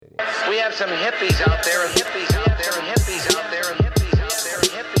have some hippies out there, and hippies out there, and hippies out there, and hippies out there, and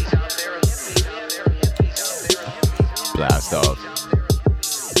hippies out there, and hippies out there, and hippies out there, and hippies out there. Blast off.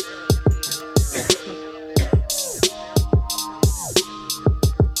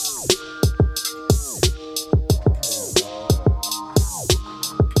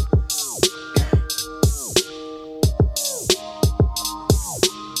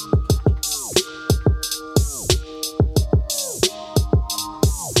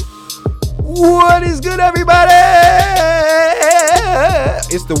 What is good, everybody?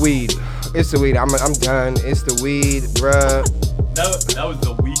 It's the weed. It's the weed. I'm done. It's the weed, bruh. That was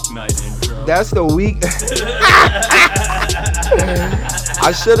the weeknight intro. That's the week.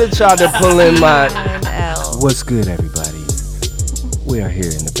 I should have tried to pull in my. What's good, everybody? We are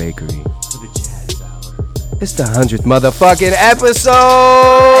here in the bakery For the jazz hour. It's the 100th motherfucking episode.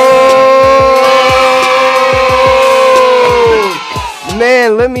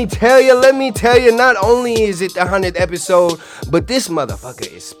 Man, let me tell you, not only is it the 100th episode, but this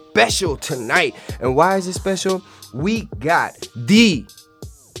motherfucker is special tonight. And why is it special? We got the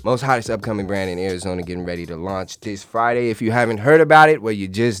most hottest upcoming brand in Arizona getting ready to launch this Friday. If you haven't heard about it, well, you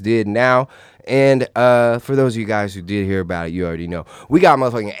just did now. And for those of you guys who did hear about it, you already know. We got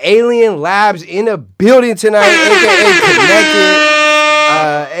motherfucking Alien Labs in the building tonight, a.k.a. Connected.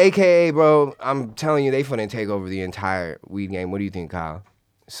 AKA, bro, I'm telling you, they finna take over the entire weed game. What do you think, Kyle?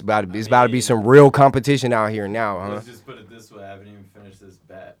 It's about to be some real competition out here now, huh? Let's just put it this way. I haven't even finished this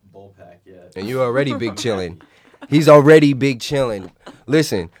bull pack yet. And you already big chillin'. He's already big chillin'.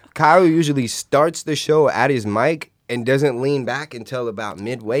 Listen, Kyle usually starts the show at his mic and doesn't lean back until about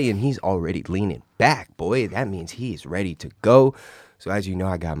midway, and he's already leaning back, boy. That means he is ready to go. So as you know,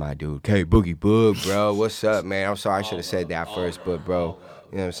 I got my dude, K Boogie Boog, bro. What's up, man? I'm sorry I should have said that first, but bro,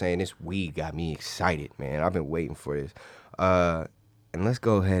 you know what I'm saying? This weed got me excited, man. I've been waiting for this. And let's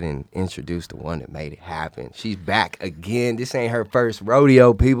go ahead and introduce the one that made it happen. She's back again. This ain't her first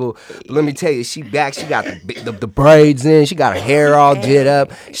rodeo, people. But let me tell you, she back. She got the braids in. She got her hair all did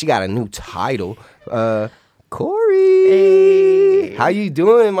up. She got a new title. Corey. Hey. How you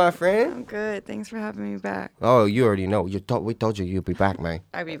doing, my friend? I'm good. Thanks for having me back. Oh, you already know. We told you you'd be back, man.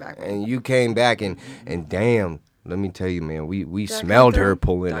 I'll be back. And you came back and damn, let me tell you, man, we smelled her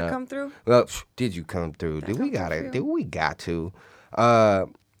pulling Did I up. come through? Well, did you come through? Did We got to. I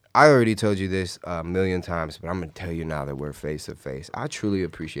already told you this a million times, but I'm gonna tell you now that we're face to face. I truly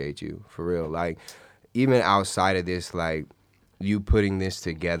appreciate you, for real. Like, even outside of this, like, you putting this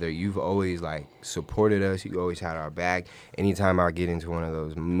together, you've always like supported us. You always had our back. Anytime I get into one of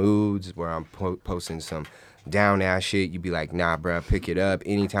those moods where I'm posting some down ass shit, you be like, nah, bruh, pick it up.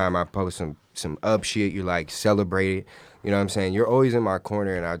 Anytime I post some up shit, you're like, celebrate it. You know what I'm saying? You're always in my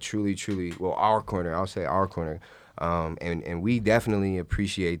corner, and I truly, well, our corner. I'll say our corner. And we definitely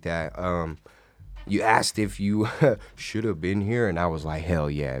appreciate that. You asked if you should have been here, and I was like,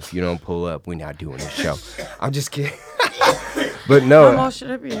 hell yeah. If you don't pull up, we're not doing this show. I'm just kidding. But no. Almost should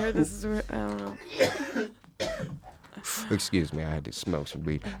I be here? This is where, I don't know. Excuse me, I had to smoke some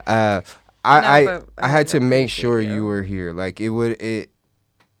weed. I had to make sure you were here. Like,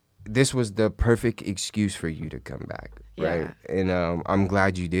 this was the perfect excuse for you to come back, right? Yeah. And I'm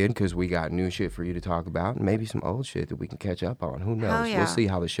glad you did, because we got new shit for you to talk about, and maybe some old shit that we can catch up on. Who knows? Hell yeah. We'll see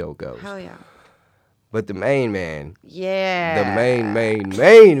how the show goes. Hell yeah. But the main man. Yeah. The main man.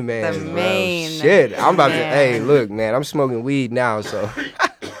 The bro. main Shit. I'm about to. man. Hey, look, man. I'm smoking weed now, so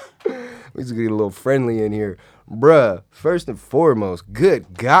we just get a little friendly in here, bruh. First and foremost,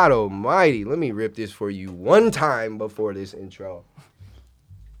 good God Almighty. Let me rip this for you one time before this intro.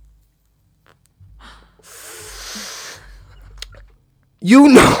 You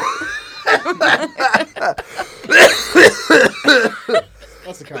know.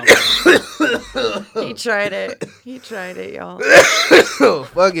 That's a compliment. He tried it, y'all.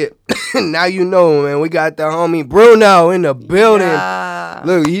 Fuck it. Now you know, man. We got the homie Bruno in the building. Yeah.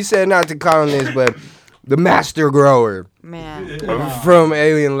 Look, he said not to call him this, but the master grower Man. from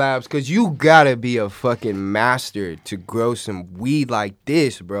Alien Labs. Because you gotta be a fucking master to grow some weed like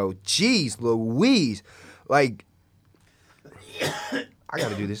this, bro. Jeez Louise. Like, I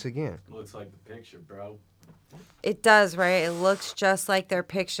gotta do this again. Looks like the picture, bro. It does, right? It looks just like their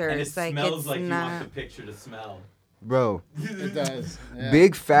pictures. And it like smells it's like you not... want the picture to smell. Bro. It does. Yeah.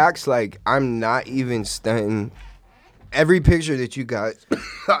 Big facts, like, I'm not even stunting. Every picture that you got,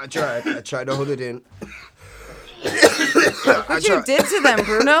 I tried to hold it in. What you did to them,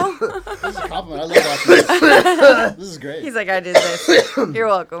 Bruno? This is a compliment. I love watching this. This is great. He's like, I did this. You're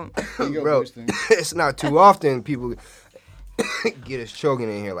welcome. Ego Bro, boosting. it's not too often people get us choking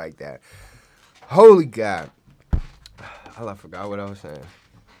in here like that. Holy God. I forgot what I was saying.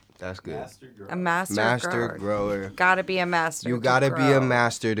 That's good. Master girl. A master Master grower. Gotta be a master. You to gotta be a grow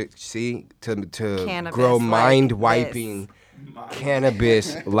master to cannabis grow like mind wiping My-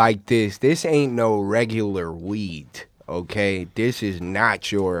 cannabis like this. This ain't no regular weed, okay? This is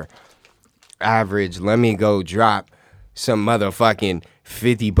not your average. Let me go drop some motherfucking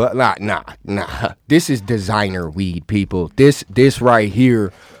 50 but nah. This is designer weed, people. This right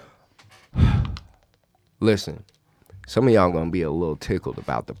here. Listen, some of y'all gonna be a little tickled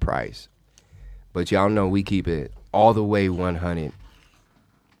about the price, but y'all know we keep it all the way 100.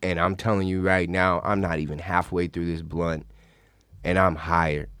 And I'm telling you right now, I'm not even halfway through this blunt, and I'm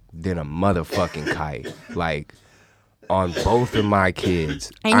higher than a motherfucking kite. Like, on both of my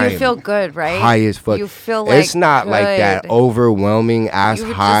kids. And I you am feel good, right? high as fuck. You feel like it's not like that good. overwhelming ass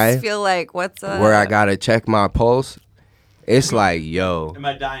You high just feel like, what's up? where I gotta check my pulse. It's like, yo, Am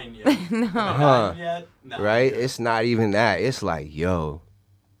I dying yet? No. Am I Huh. dying yet? No. right? It's not even that. It's like, yo,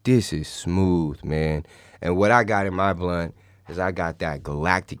 this is smooth, man. And what I got in my blunt is I got that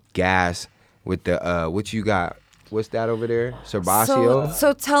galactic gas with the what you got? What's that over there? Serbaccio?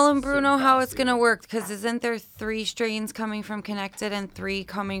 So tell him, Bruno, how it's going to work. Because isn't there 3 strains coming from Connected and 3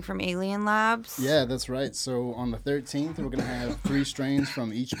 coming from Alien Labs? Yeah, that's right. So on the 13th, we're going to have 3 strains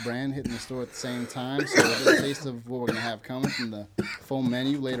from each brand hitting the store at the same time. So we'll get a taste of what we're going to have coming from the full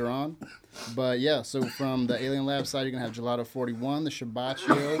menu later on. But yeah, so from the Alien Lab side, you're going to have Gelato 41, the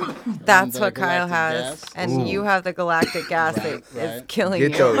Shabaccio. That's and the what Kyle Galactic has. Gas. And Ooh. you have the Galactic Gas that is right. killing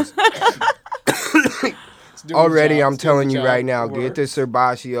Get you. those. It's doing the Already, job, I'm it's doing telling the you job. right now, It get the works.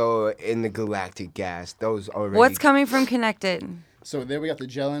 Serbaccio and the galactic gas. Those already. What's coming from Connected? So there we got the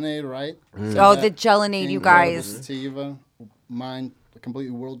Gelinade, right? Oh, the Gelinade, you Incredible guys. Sativa,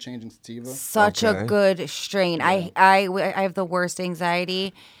 completely world-changing sativa. Such Okay. a good strain. I have the worst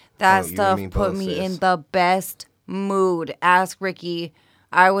anxiety. That Oh, you and stuff me put both, me sis. in the best mood. Ask Ricky.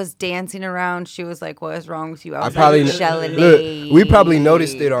 I was dancing around. She was like, "What is wrong with you?" I was probably like, look, Gelinade. we probably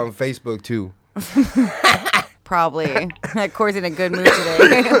noticed it on Facebook too. Probably. Corey's in a good mood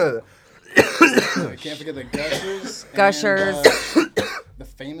today. I can't forget the Gushers. Gushers. And, the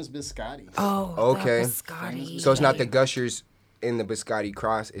famous Biscotti. Oh, Okay. the biscotti. So it's not the Gushers in the Biscotti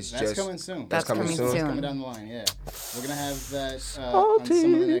Cross. It's That's just coming soon. That's coming That's soon. coming down the line, yeah. We're going to have that on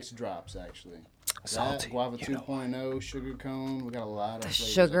some of the next drops, actually. Salty, That, Guava 2.0, Sugar Cone. We got a lot of flavors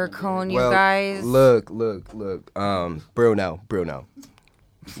Sugar up in there. cone, you well. guys. Look. Bruno.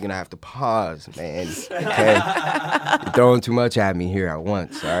 You're gonna have to pause, man. Okay, you're throwing too much at me here at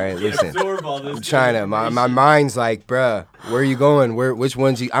once. All right, listen. Absorb all this I'm trying to. My mind's like, bruh, where are you going? Which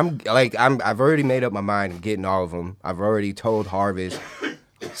ones you? I've already made up my mind. I'm getting all of them. I've already told Harvest,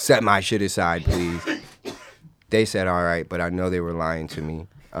 set my shit aside, please. They said all right, but I know they were lying to me.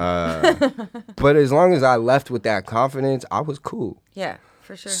 But as long as I left with that confidence, I was cool. Yeah,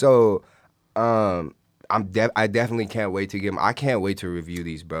 for sure. So, I definitely can't wait to get 'em. I can't wait to review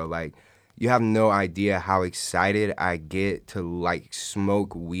these, bro. Like, you have no idea how excited I get to like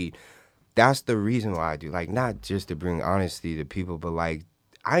smoke weed. That's the reason why I do. Like, not just to bring honesty to people, but like,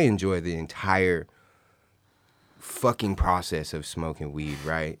 I enjoy the entire fucking process of smoking weed,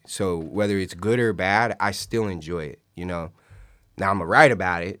 right? So whether it's good or bad, I still enjoy it, you know? Now I'm gonna write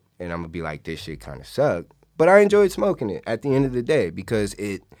about it and I'm gonna be like, this shit kind of sucked. But I enjoyed smoking it at the end of the day because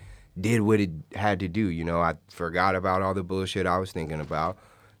it did what it had to do, you know? I forgot about all the bullshit I was thinking about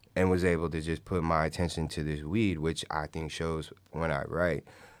and was able to just put my attention to this weed, which I think shows when I write,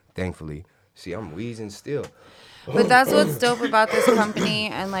 thankfully. See, I'm wheezing still. But that's what's dope about this company,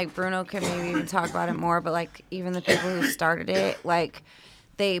 and like Bruno can maybe even talk about it more, but like even the people who started it, like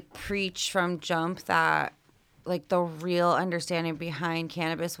they preach from jump that like the real understanding behind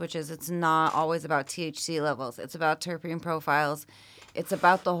cannabis, which is it's not always about THC levels. It's about terpene profiles. It's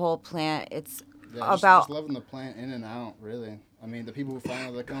about the whole plant. It's about just loving the plant in and out, really. I mean, the people who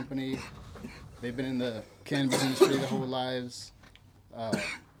founded the company, they've been in the cannabis industry their whole lives.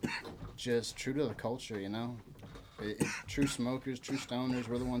 Just true to the culture, you know? True smokers, true stoners,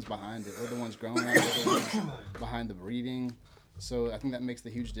 we're the ones behind it. We're the ones growing it. We're the ones behind the breeding. So I think that makes the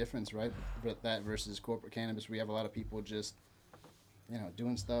huge difference, right? But that versus corporate cannabis, we have a lot of people just, you know,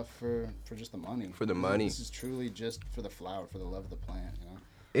 doing stuff for just the money. For the money. This is truly just for the flower, for the love of the plant, you know?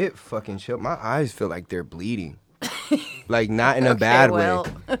 It fucking chill. My eyes feel like they're bleeding. Like, not in a Okay, bad well.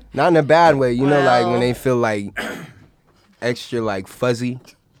 way. Not in a bad way. You know, like, Well. when they feel, like, extra, like, fuzzy.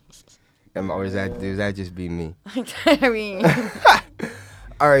 Or does that just be me? I mean,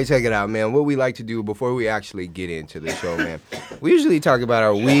 All right, check it out, man. What we like to do before we actually get into the show, man. We usually talk about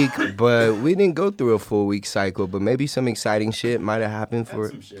our week, but we didn't go through a full week cycle. But maybe some exciting shit might have happened for...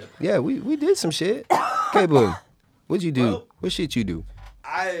 some shit. Yeah, we did some shit. Okay, Boom. What'd you do? Well, what shit you do?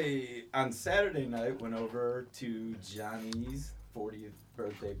 On Saturday night, went over to Johnny's 40th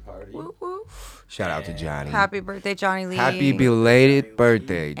birthday party. Woo, woo. Shout out to Johnny. Happy birthday, Johnny Lee. Happy belated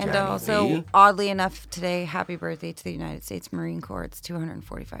birthday, Johnny And also, Lee. oddly enough, today, happy birthday to the United States Marine Corps. It's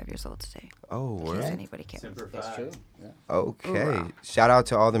 245 years old today. Oh, In word. case anybody cares. Semper That's Fi. true. Yeah. Okay. Hoorah. Shout out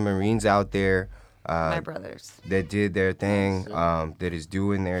to all the Marines out there My brothers. that did their thing, Yes, that is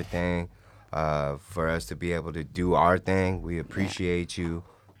doing their thing. For us to be able to do our thing, we appreciate you.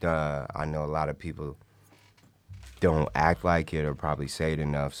 I know a lot of people don't act like it or probably say it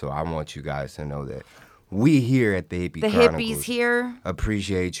enough, so I want you guys to know that we here at the Hippy The Chronicles hippies here.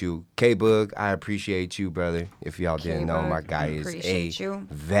 appreciate you. K-Boog, I appreciate you, brother. If y'all didn't know, my K-Boog, guy is a appreciate you.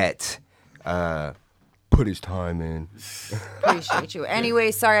 vet. Put his time in. Appreciate you. Anyway,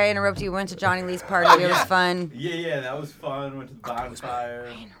 sorry I interrupted you. We went to Johnny Lee's party. It was fun. Yeah, that was fun. Went to the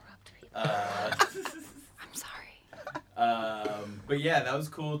bonfire. I'm sorry. But yeah, that was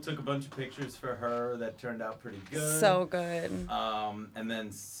cool. Took a bunch of pictures for her. That turned out pretty good. So good. And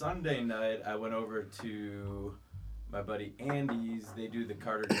then Sunday night, I went over to my buddy Andy's. They do the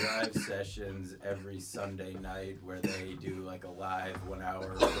Carter Drive sessions every Sunday night where they do like a live 1 hour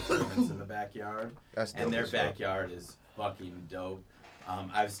performance in the backyard. That's dope And their as fuck. backyard is fucking dope.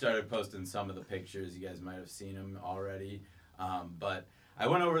 I've started posting some of the pictures. You guys might have seen them already. But I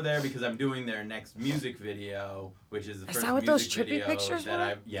went over there because I'm doing their next music video, which is the Is first that what those music trippy video pictures that were?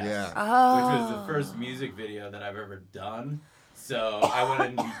 I've yes, Yeah. which was the Oh. first music video that I've ever done. So I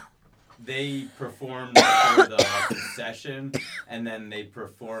went and they performed for the session, and then they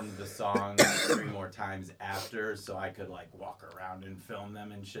performed the song 3 more times after, so I could like walk around and film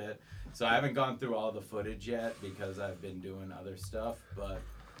them and shit. So I haven't gone through all the footage yet because I've been doing other stuff, but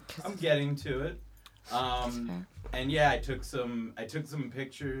I'm getting to it. fair. And yeah, I took some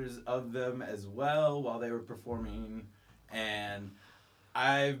pictures of them as well while they were performing, and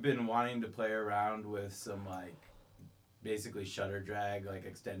I've been wanting to play around with some like basically shutter drag, like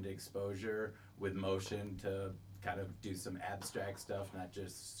extended exposure with motion to kind of do some abstract stuff, not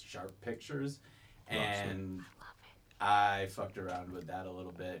just sharp pictures. And I fucked around with that a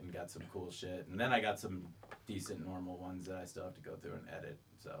little bit and got some cool shit. And then I got some decent normal ones that I still have to go through and edit.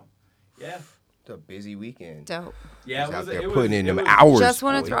 So, yeah. It's a busy weekend. Dope. Yeah, He's it out was, there it was, putting in it them was- hours. Just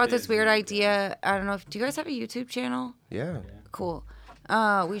want to boy. throw out this busy weird weekend. idea. I don't know if do you guys have a YouTube channel? Yeah. Cool.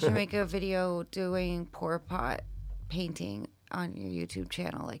 We should make a video doing pour pot painting on your YouTube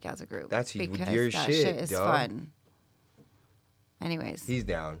channel, like as a group. That's because your that shit, shit is dog. fun. Anyways, He's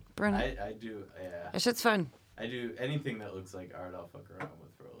down. Bruno, I do, yeah. that shit's fun. I do anything that looks like art, I'll fuck around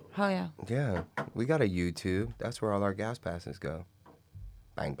with for a little bit. Hell yeah. Yeah. We got a YouTube. That's where all our gas passes go.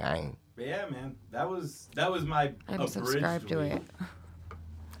 Bang, bang. But yeah, man, that was my I'm abridged subscribed to week. it.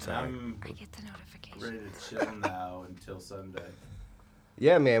 Sorry. I'm I get the notification. ready to chill now until Sunday.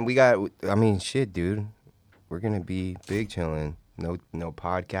 Yeah, man. We got, I mean, shit, dude. We're going to be big chilling. No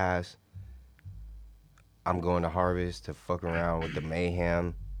podcast. I'm going to Harvest to fuck around with the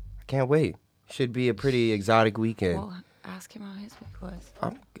mayhem. I can't wait. Should be a pretty exotic weekend. Well, ask him how his week was.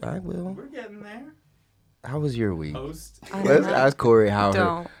 I will. We're getting there. How was your week? Post. I Let's don't know. ask Corey how her.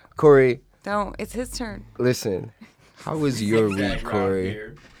 Don't. Corey, Don't. It's his turn. listen. How was your week, Zag round Corey?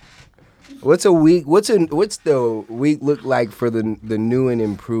 here. What's a week? What's the week look like for the new and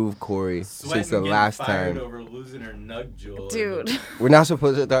improved Corey Sweating, since the getting last fired time? over losing her nug jewel. Dude. We're not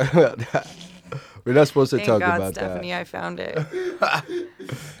supposed to talk about that. We're not supposed to Thank talk God, about Stephanie, I found it. that.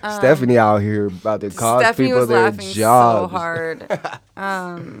 Stephanie out here about to cost Stephanie people was their laughing jobs. so hard.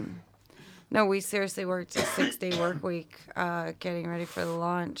 No, we seriously worked a 6-day work week getting ready for the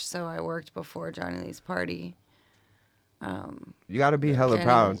launch. So I worked before Johnny Lee's party. You got to be hella Getting-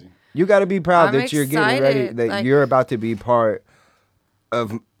 proud. You got to be proud I'm that you're getting ready, excited, that like- you're about to be part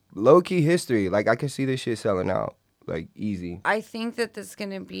of low-key history. Like, I can see this shit selling out, like, easy. I think that this is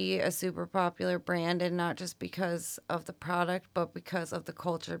going to be a super popular brand, and not just because of the product, but because of the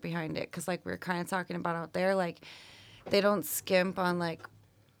culture behind it. Because, like we were kind of talking about out there, like, they don't skimp on, like,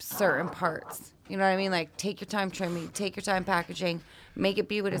 certain parts. You know what I mean? Like, take your time trimming, take your time packaging, make it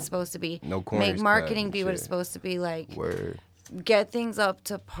be what it's supposed to be. No corners Make cut marketing and be what it's shit. supposed to be. Like, Word. get things up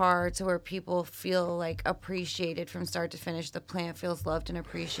to par to where people feel like appreciated from start to finish. The plant feels loved and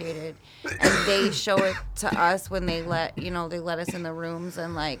appreciated, and they show it to us when they let us in the rooms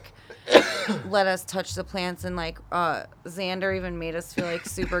and like let us touch the plants. And like Xander even made us feel like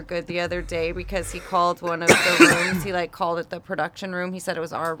super good the other day because he called one of the rooms, he like called it the production room. He said it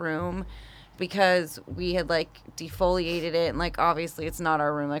was our room because we had like defoliated it, and like obviously it's not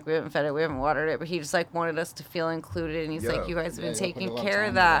our room, like we haven't fed it, we haven't watered it, but he just like wanted us to feel included. And he's Yeah. like, you guys have been Yeah, y'all put taking a lot of care time of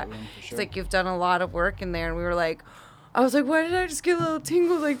into that. that room, for It's sure. like, you've done a lot of work in there. And we were like, I was like, why did I just get a little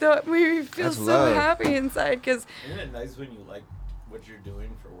tingle like that? Made me feel That's so love. happy inside. Because Isn't it nice when you like what you're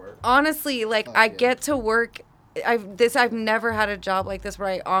doing for work? honestly, like Oh, I yeah. get to work. I've never had a job like this where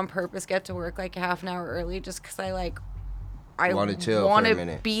I on purpose get to work like a half an hour early just because I Wanna chill for a wanna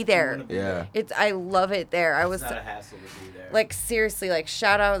minute. be there. wanna be Yeah. I love it there. I was It's not a hassle to be there. like seriously, like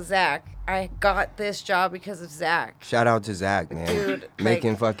shout out Zach. I got this job because of Zach. Shout out to Zach, man. Dude,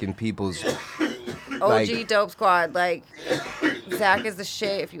 Making like- fucking people's. OG Dope Squad, like Zach is the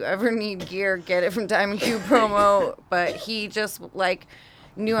shit. If you ever need gear, get it from Diamond Q promo. But he just like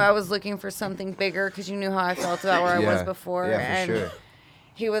knew I was looking for something bigger because you knew how I felt about where I was before. Yeah, for and sure.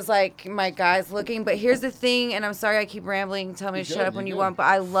 he was like, my guy's looking. But here's the thing, and I'm sorry I keep rambling. Tell me You're to shut good, up when you're you good. want. But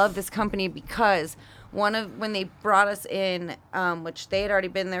I love this company because when they brought us in, which they had already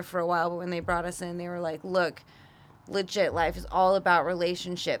been there for a while, but when they brought us in, they were like, look, legit life is all about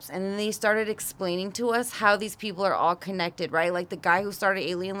relationships. And then they started explaining to us how these people are all connected, right? Like the guy who started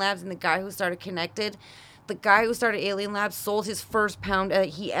Alien Labs and the guy who started Connected. The guy who started Alien Labs sold his first pound that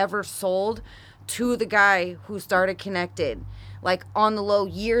he ever sold to the guy who started Connected, like on the low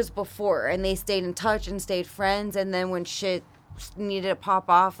years before. And they stayed in touch and stayed friends. And then when shit needed to pop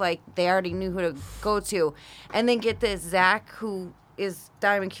off, like they already knew who to go to. And then get this, Zach, who is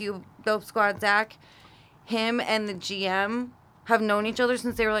Diamond Cube Dope Squad Zach, him and the GM have known each other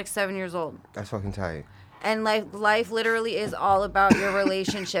since they were like 7 years old. That's fucking tight. And life literally is all about your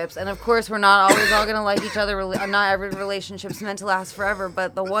relationships. And of course, we're not always all gonna like each other. Not every relationship's meant to last forever.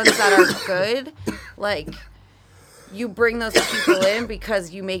 But the ones that are good, like you bring those people in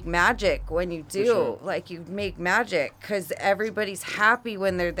because you make magic when you do. sure. Like you make magic because everybody's happy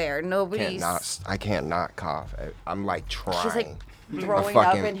when they're there. Nobody's. I can't not cough. I'm like trying. He's like My throwing up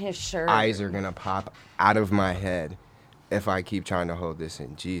fucking in his shirt. eyes are gonna pop out of my head if I keep trying to hold this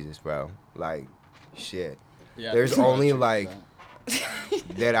in. Jesus, bro. Like, shit. Yeah, There's pretty much only is like that.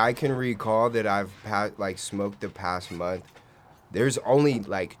 that I can recall that I've had like smoked the past month. There's only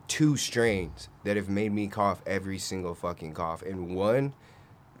like 2 strains that have made me cough every single fucking cough, and one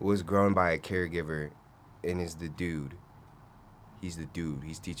was grown by a caregiver, and is the dude. He's the dude.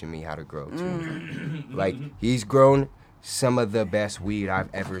 He's teaching me how to grow too. Like he's grown some of the best weed I've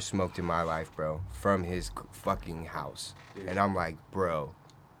ever smoked in my life, bro, from his fucking house. And I'm like, bro,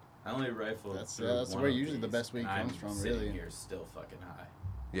 I only rifled. That's- through yeah, that's one where of usually the these, best weed and comes I'm from, sitting really. Here still fucking high.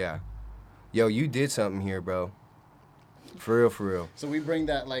 yeah. Yo, you did something here, bro. For real, for real. So we bring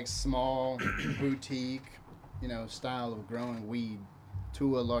that like small boutique, style of growing weed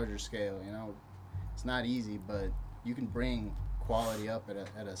to a larger scale. It's not easy, but you can bring quality up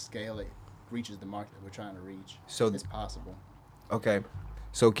at a scale that reaches the market that we're trying to reach. So- it's possible. Okay.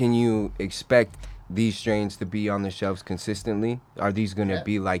 So can you expect these strains to be on the shelves consistently? Are these going to Yeah.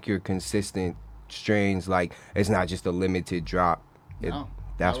 be like your consistent strains? Like it's not just a limited drop. No.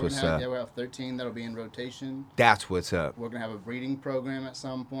 That's We're what's gonna have, up. Yeah, we'll have 13 that'll be in rotation. That's what's up. We're going to have a breeding program at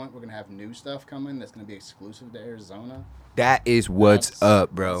some point. We're going to have new stuff coming that's going to be exclusive to Arizona. That is what's That's-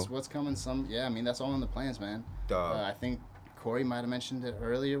 up, bro. That's what's coming. That's all in the plans, man. Dog. I think Corey might have mentioned it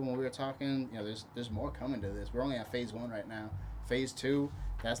earlier when we were talking. There's more coming to this. We're only at phase 1 right now. Phase 2,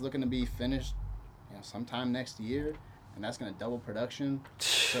 that's looking to be finished, sometime next year, and that's going to double production.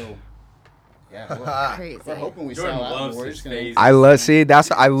 So, yeah, Crazy. we're hoping we Jordan sell out. loves But we're his just gonna. phase. I love see.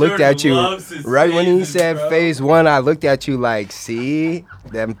 That's I looked Jordan at you loves his right when he phases, said bro. phase 1. I looked at you like, see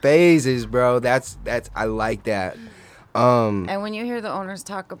them phases, bro. That's I like that. And when you hear the owners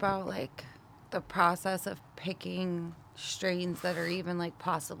talk about like the process of picking strains that are even like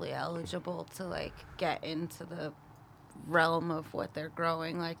possibly eligible to like get into the realm of what they're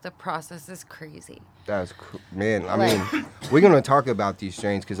growing, like the process is crazy. That's cool. Man, I mean, we're going to talk about these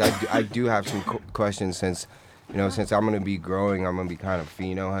strains because I do have some questions since I'm going to be growing, I'm going to be kind of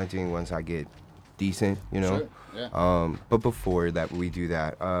pheno hunting once I get decent, Sure, yeah. But before that, we do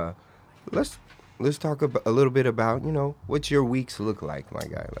that. Let's talk a little bit about, what your weeks look like, my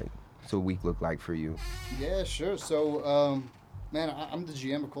guy. Like, what's a week look like for you? Yeah, sure. So, man, I'm the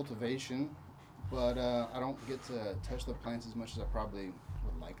GM of cultivation, but I don't get to touch the plants as much as I probably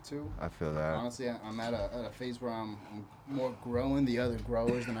would like to. I feel that. Honestly, I'm at a phase where I'm more growing the other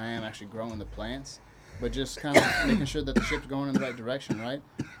growers than I am actually growing the plants. But just kind of making sure that the ship's going in the right direction, right?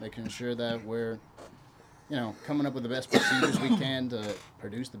 Making sure that we're, coming up with the best procedures we can to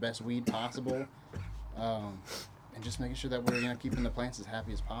produce the best weed possible. And just making sure that we're, keeping the plants as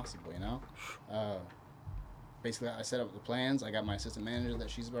happy as possible, Basically, I set up the plans. I got my assistant manager that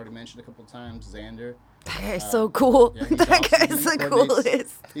she's already mentioned a couple of times, Xander. That guy's so cool. Yeah, he's That awesome. guy's He the coordinates-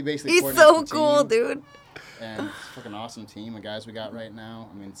 coolest. He basically He's coordinates so the cool, team. dude. And it's a fucking awesome team of guys we got right now.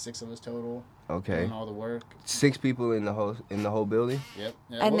 I mean, 6 of us total. Okay. doing all the work. 6 people in the whole building. Yep.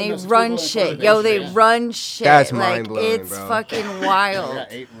 Yeah, And well, they no, 6 run people in shit. cultivation, Yo, they yeah. run shit. That's like, mind-blowing, it's bro. fucking We wild.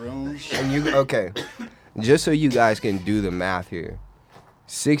 got 8 rooms. And you okay? Just so you guys can do the math here,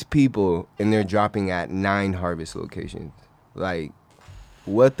 6 people and they're dropping at 9 harvest locations. Like,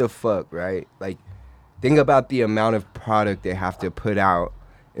 what the fuck, right? Like, think about the amount of product they have to put out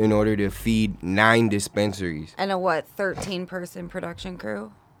in order to feed 9 dispensaries. And a 13-person production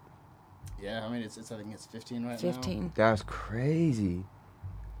crew? Yeah, I mean, it's I think it's 15 right now. 15. That's crazy.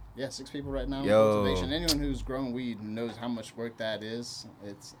 Yeah, 6 people right now in Yo. cultivation. Anyone who's grown weed knows how much work that is.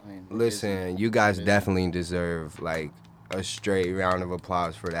 It's, I mean, it Listen, is- you guys it is. definitely deserve like a straight round of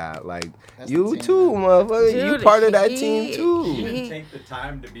applause for that. Like, That's you the team, too, man. motherfucker. You Dude, part of that he- team too. You he- didn't take the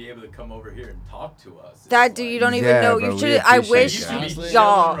time to be able to come over here and talk to us. That It's dude, you like- don't even Yeah, know. bro, You we should. I appreciate wish You that. should be Honestly. chilling,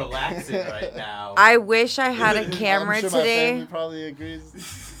 y'all. relaxing right now. I wish I had a I'm camera sure my today. family probably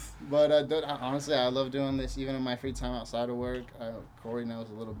agrees. But honestly, I love doing this even in my free time outside of work. Corey knows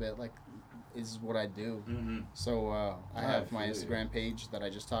a little bit. Like, this is what I do. Mhm. So I I have my feel you. Instagram page that I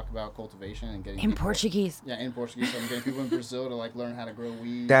just talk about cultivation and getting In people- Portuguese. Yeah, in Portuguese. So I'm getting people in Brazil to like learn how to grow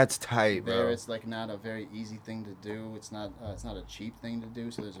weed. That's tight, There, bro. it's like not a very easy thing to do. It's not a cheap thing to do.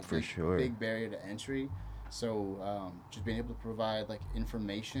 So there's a For big, sure. big barrier to entry. So just being able to provide like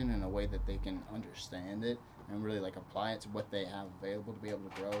information in a way that they can understand it and really like apply it to what they have available to be able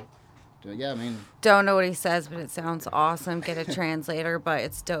to grow. So, yeah, I mean, Don't know what he says, but it sounds awesome. Get a translator, but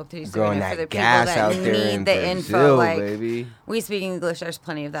it's dope that he's Growing doing it for the that people gas that out there in need the info. Brazil, Like baby. we speak English, there's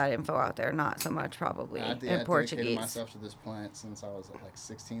plenty of that info out there. Not so much probably I in dedicated Portuguese. myself to this plant since I was like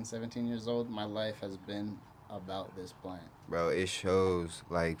 16, 17 years old. My life has been about this plant. Bro, it shows,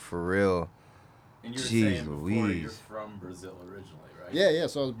 like, for real. And you were Jeez saying before you're Louise. from Brazil originally, right? Yeah.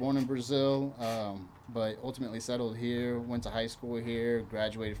 So I was born in Brazil, but ultimately settled here. Went to high school here.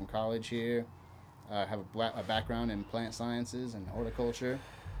 Graduated from college here. Have a background in plant sciences and horticulture,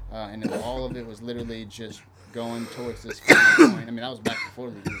 and then all of it was literally just going towards this final point. I mean, that was back before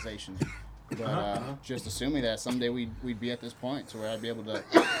legalization, but just assuming that someday we'd be at this point to where I'd be able to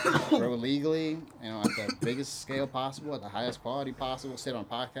grow legally, at the biggest scale possible, at the highest quality possible, sit on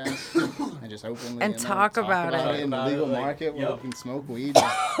podcasts, and just openly And talk about it. in the Talk about legal it, like, market where yo. we can smoke weed,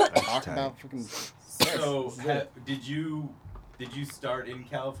 and talk tight. about freaking. So, Yes, did you start in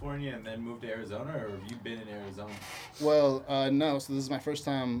California and then move to Arizona, or have you been in Arizona? Well, no. So this is my first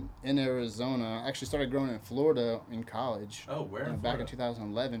time in Arizona. I actually started growing in Florida in college. Oh, where in Back in Florida?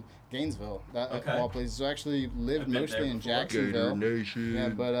 2011, Gainesville, of Okay. all places. So I actually lived I've been mostly there in before. Jacksonville. Nation. Yeah,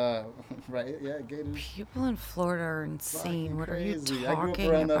 but right, yeah, Gators. People in Florida are insane. Fucking What are you crazy. I grew up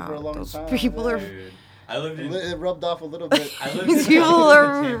talking around that for a about? long Those time, people yeah. are Dude, I lived in. It rubbed off a little bit. I lived in These people the are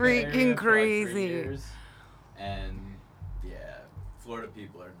Tampa area freaking for, like, 3 crazy. years, and yeah, Florida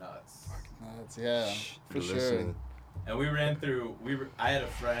people are nuts. Yeah, for sure. Listen, And we ran through. I had a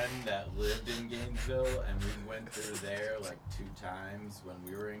friend that lived in Gainesville, and we went through there like 2 times when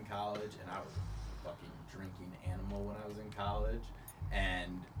we were in college. And I was a fucking drinking animal when I was in college,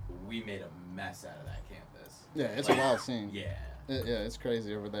 and we made a mess out of that campus. Yeah, it's Like, a wild scene. Yeah. Yeah, it's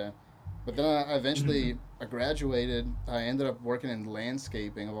crazy over there. But then I eventually I graduated. I ended up working in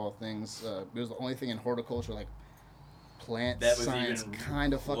landscaping of all things. It was the only thing in horticulture, like plant That was science, even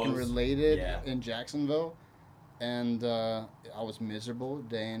kind of fucking close. related Yeah. in Jacksonville. And I was miserable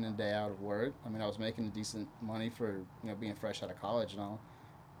day in and day out of work. I mean, I was making decent money for being fresh out of college and all.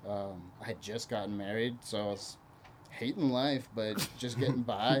 I had just gotten married, so I was hating life, but just getting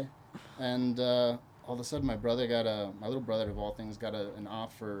by. And all of a sudden, my little brother of all things, got an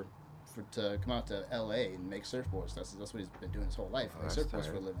offer to come out to L.A. and make surfboards. That's what he's been doing his whole life, Oh, make that's surfboards tight.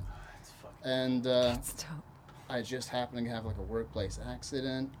 for a living. That's fucking. And It's dope. I just happened to have like a workplace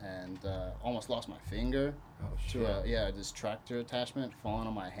accident and almost lost my finger Oh, to this tractor attachment falling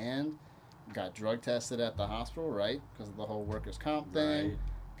on my hand. Got drug tested at the hospital, right? Because of the whole workers' comp thing. Right.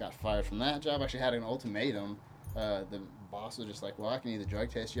 Got fired from that job. Actually had an ultimatum. The boss was just like, well, I can either drug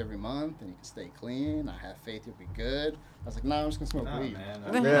test you every month and you can stay clean. I have faith you'll be good. I was like, no, I'm just going to smoke Nah, weed.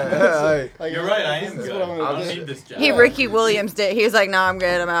 man. Like, You're right. I am this is good. what I'm I gonna don't do. need this job. He Ricky Williams did. He was like, "No, I'm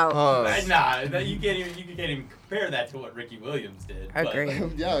good. I'm out." Nah, you can't even compare that to what Ricky Williams did. but Agree.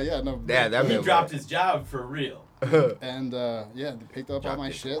 No. Yeah, that He man dropped his job for real. And they picked up all Dropped my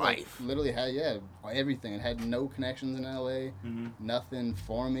his shit. Like, wife. literally had everything. It had no connections in LA. Mm-hmm. Nothing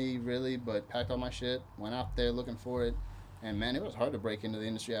for me really, but packed all my shit. Went out there looking for it, and man, it was hard to break into the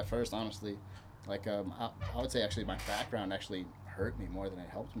industry at first. Honestly, like I would say actually my background actually hurt me more than it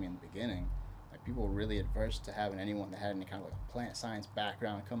helped me in the beginning. Like people were really adverse to having anyone that had any kind of like plant science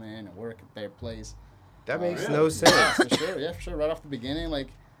background come in and work at their place. That makes Really? no sense. For sure. Right off the beginning, like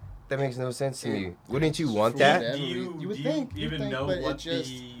That makes no sense to me. Wouldn't you It's want for that? whatever Do you, reason. You would do think, you even but know it what just-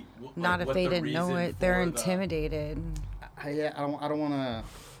 the like, Not if what they the didn't know reason it. They're for the- intimidated. I don't want to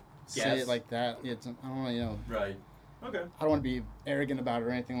say Guess. it like that. I don't want to, Right. Okay. I don't want to be arrogant about it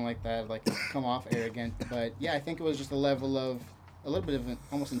or anything like that, like come off arrogant. But yeah, I think it was just a level of a little bit of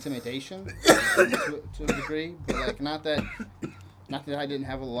almost intimidation to a degree. But like not that I didn't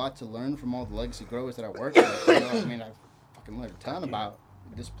have a lot to learn from all the legacy growers that I worked with. I mean, I fucking learned a ton about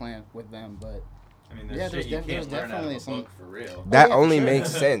this plant with them. But I mean, there's Yeah, shit you there's can't learn out definitely of a some- book for real. That yeah, for only sure. makes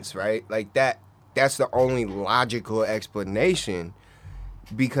sense, right? Like that's the only logical explanation.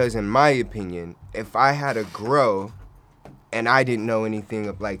 Because in my opinion, if I had a grow and I didn't know anything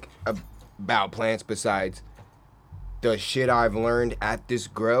about plants besides the shit I've learned at this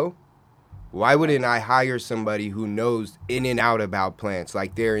grow, why wouldn't I hire somebody who knows in and out about plants,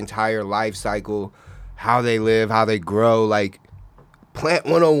 like their entire life cycle, how they live, how they grow, like plant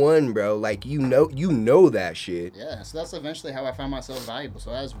 101, bro. Like you know that shit. yeah, so that's eventually how I found myself valuable.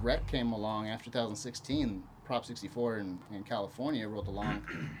 So as Rec came along after 2016, Prop 64 in California rolled along,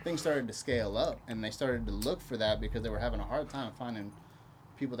 things started to scale up, and they started to look for that because they were having a hard time finding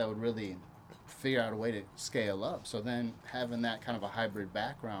people that would really figure out a way to scale up. So then having that kind of a hybrid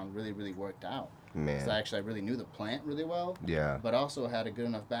background really, really worked out. Man. Because I really knew the plant really well, Yeah. but also had a good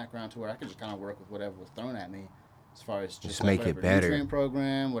enough background to where I could just kind of work with whatever was thrown at me as far as just make it whatever better. nutrient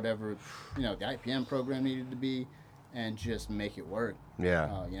program, whatever, the IPM program needed to be, and just make it work.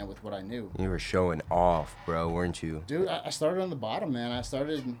 Yeah. With what I knew. You were showing off, bro, weren't you? Dude, I started on the bottom, man. I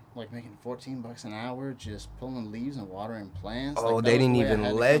started like making $14 an hour just pulling leaves and watering plants. Oh, Like, that they was didn't the way I even had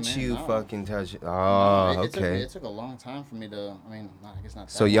to let come in. you No. fucking touch it. No, Oh, it okay. took a long time for me to. I mean, I guess not.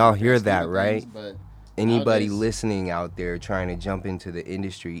 That So long y'all in the hear grand scheme that, of right? things, but Anybody nowadays- listening out there trying to jump into the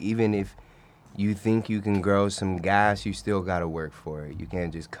industry, even if you think you can grow some gas, you still got to work for it. You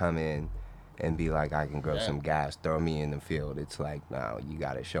can't just come in and be like, I can grow Yeah. some gas, throw me in the field. It's like, no, you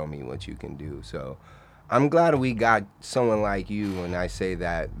got to show me what you can do. So I'm glad we got someone like you, and I say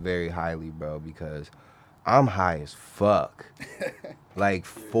that very highly, bro, because I'm high as fuck. Like,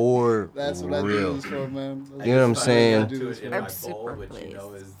 for That's what I do real. this for, man. That's You know what I'm just saying? finally got to it in I'm my super bowl, which pleased, you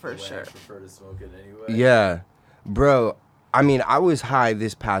know is for the way sure. I prefer to smoke it anyway. Yeah. Bro, I mean, I was high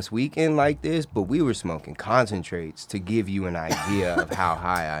this past weekend like this, but we were smoking concentrates to give you an idea of how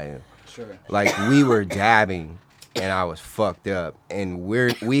high I am. Sure. Like, we were dabbing, and I was fucked up, and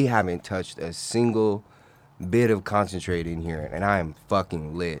we haven't touched a single bit of concentrate in here, and I am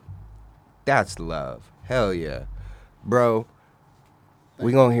fucking lit. That's love. Hell yeah. Bro,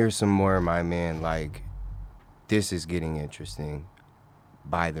 we gonna hear some more, my man. Like, this is getting interesting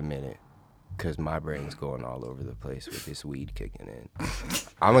by the minute. Because my brain's going all over the place with this weed kicking in.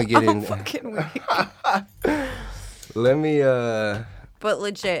 I'm going to get in. Fucking weird. Let me, But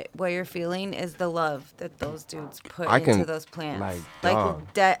legit, what you're feeling is the love that those dudes put I into can- those plants. like, dog.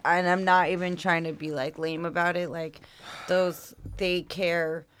 And I'm not even trying to be like lame about it. Like they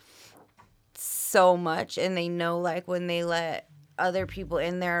care so much, and they know like when they let other people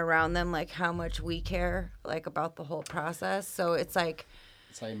in there around them, like how much we care like about the whole process. So it's like,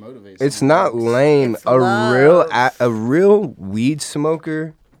 That's how you motivate. it's someone. not lame. It's A love. real weed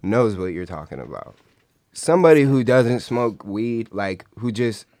smoker knows what you're talking about. Somebody who doesn't smoke weed, like, who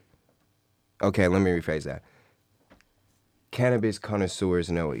just... Okay, let me rephrase that. Cannabis connoisseurs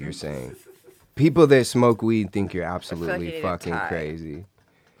know what you're saying. People that smoke weed think you're you absolutely need a fucking tie. crazy.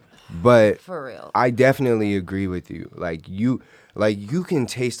 But for real. I definitely agree with you. Like you can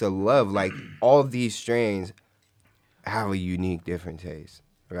taste a love. Like, all these strains have a unique, different taste,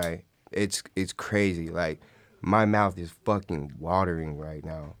 right? It's crazy. Like, my mouth is fucking watering right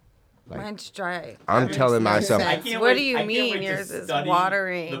now. Like, Mine's dry. I'm That telling makes no myself- I sense. can't What wait- do you I can't mean wait to yours is study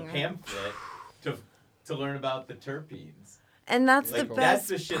watering? The pamphlet to learn about the terpenes. And that's Like, the that's best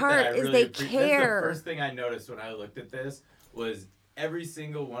the shit part that I is really they appreciate. care. That's the first thing I noticed when I looked at this was every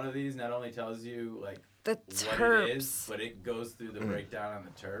single one of these not only tells you like The what it is, terps. but it goes through the breakdown on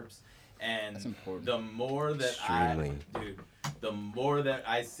the terps. And That's important. the more that Extremely. the more that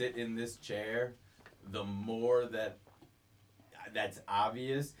I sit in this chair, the more that's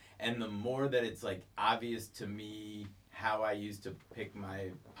obvious, and the more that it's like obvious to me how I used to pick my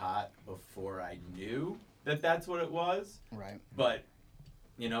pot before I knew that that's what it was. Right. But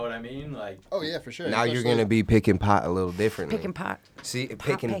you know what I mean? Like, Oh yeah, for sure. now you're Especially- gonna be picking pot a little differently. Picking pot. See,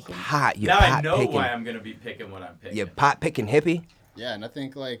 picking picking. pot. You now pot I know picking. why I'm gonna be picking what I'm picking. You pot picking hippie. Yeah, and I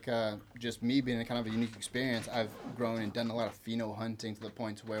think like just me being a kind of a unique experience, I've grown and done a lot of pheno hunting to the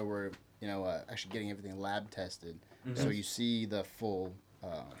point to where we're actually getting everything lab tested. So you see the full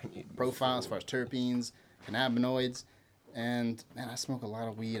profile as far as terpenes, cannabinoids. And man, I smoke a lot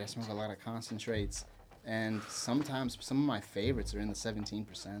of weed. I smoke a lot of concentrates, and sometimes some of my favorites are in the 17%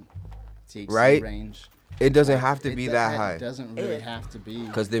 THC Right? range. It doesn't have to be that high. It doesn't really have to be.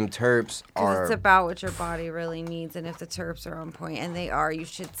 Because them terps Because are. it's about what your body really needs, and if the terps are on point, and they are, you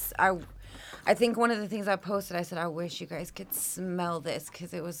should. I think one of the things I posted, I said, I wish you guys could smell this,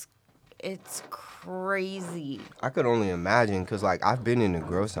 because it's crazy. I could only imagine, because, like, I've been in the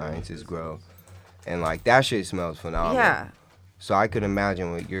grow sciences grow, and, like, that shit smells phenomenal. Yeah. So I could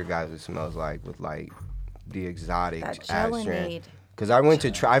imagine what your guys' smells like with, like, the exotic That ass gelinade. strand. Because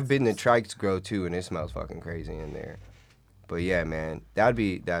I've been to Trikes Grow, too, and it smells fucking crazy in there. But, yeah, man,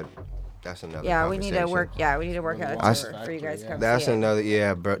 that's another Yeah, we need to conversation. work. Yeah, we need to work out I a s- tour for you guys to come That's see it. another,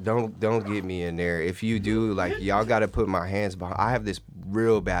 yeah, bro. Don't get me in there. If you do, like, y'all got to put my hands behind. I have this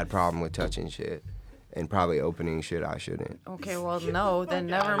real bad problem with touching shit and probably opening shit I shouldn't. Okay, well, no, then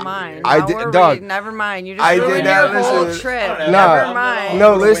never mind. I Now did- we're dog, ready. Never mind. You just I did ruined not your whole listen. trip. Nah. Never mind.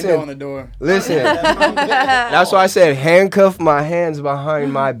 No, Put a window on listen, the door. listen. That's why I said handcuff my hands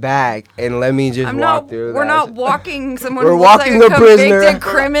behind my back and let me just walk through. We're that not shit. walking someone We're who looks walking like a the prisoner. convicted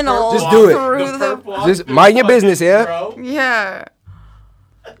criminal Just do it. through the. Just mind your business, yeah? Yeah.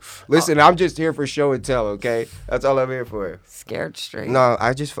 Listen, I'm just here for show and tell, okay? That's all I'm here for. Scared straight. No,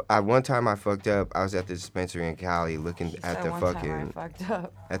 one time I fucked up. I was at the dispensary in Cali looking at the One fucking time I fucked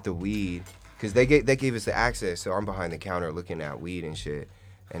up. at the weed, cause they gave us the access. So I'm behind the counter looking at weed and shit,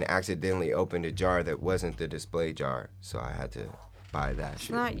 and accidentally opened a jar that wasn't the display jar. So I had to buy that It's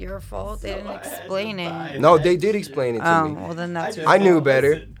shit. not your fault. They didn't explain it. No, they did explain it to Oh, me. well then that's. I knew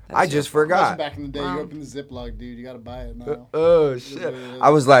better. Listen. I just Imagine forgot. back in the day, Wow. you open the Ziploc, dude. You gotta buy it now. Oh shit! I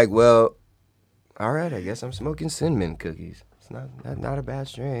was like, well, all right. I guess I'm smoking cinnamon cookies. It's not a bad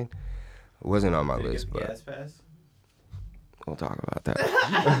strain. It wasn't on my Did you list, get but gas pass? we'll talk about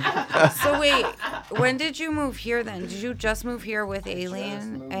that. So wait, when did you move here then? Did you just move here with Just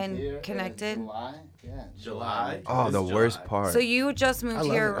Alien moved and here in Connected? July? Yeah. July. Oh, This the worst July. part. So you just moved I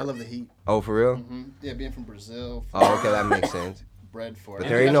love here. it. I love the heat. Oh, for real? Hmm. Yeah, being from Brazil. Oh, okay, that makes sense. Bred for But it.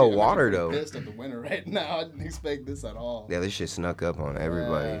 there I'm ain't no actually water, pretty though. Pissed at the winter right now. I didn't expect this at all. Yeah, this shit snuck up on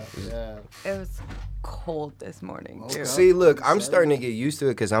everybody. Yeah. It was cold this morning. Okay. Too. See, look, I'm starting to get used to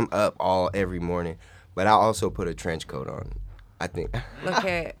it because I'm up every morning. But I also put a trench coat on. I think. Look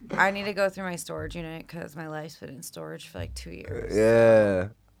at, I need to go through my storage unit because my life's been in storage for like 2 years. Yeah.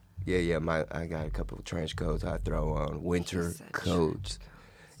 I got a couple of trench coats I throw on, winter She's such- coats.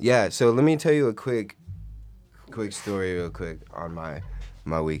 Yeah. So let me tell you a quick story, real quick on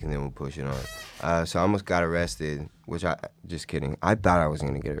my week, and then we'll push it on. So I almost got arrested, which just kidding. I thought I was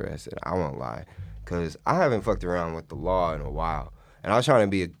gonna get arrested. I won't lie, cause I haven't fucked around with the law in a while, and I was trying to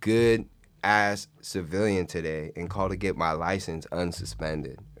be a good ass civilian today and called to get my license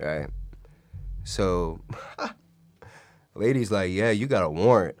unsuspended, right? So, lady's like, yeah, you got a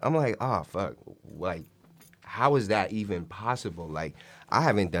warrant. I'm like, oh, fuck. Like, how is that even possible? Like, I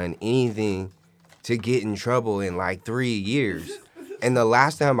haven't done anything to get in trouble in like 3 years. And the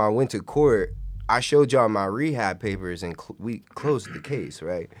last time I went to court, I showed y'all my rehab papers and we closed the case,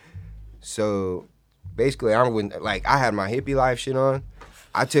 right? So, basically, I had my hippie life shit on.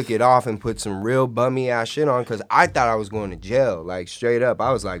 I took it off and put some real bummy ass shit on because I thought I was going to jail. Like, straight up.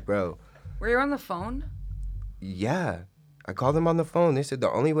 I was like, bro, Were you on the phone? yeah. I called them on the phone. They said the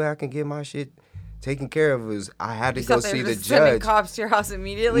only way I can get my shit taken care of was I had to You go thought they see were the just sending judge. cops to your house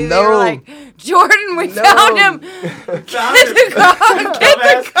immediately? They No. were like, Jordan, we No. found him. Found Get him. the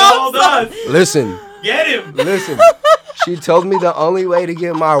Dumbass called us. Listen, Get him. listen. She told me the only way to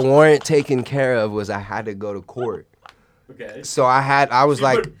get my warrant taken care of was I had to go to court. Okay. So I was She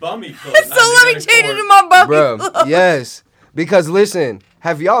like, put bummy clothes So let me change it to my bummy bro, clothes. yes. Because listen,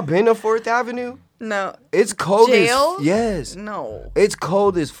 have y'all been to 4th Avenue? No. It's cold Jail? as yes. No. It's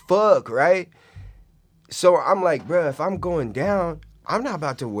cold as fuck, right? So I'm like, bro, if I'm going down, I'm not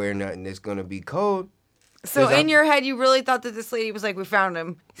about to wear nothing that's gonna be cold. So 'Cause in your head, you really thought that this lady was like, we found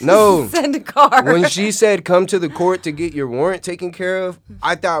him. No. Send a car. When she said come to the court to get your warrant taken care of,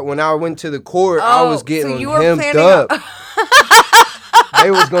 I thought when I went to the court, I was Oh, getting so you were hemmed planning up. They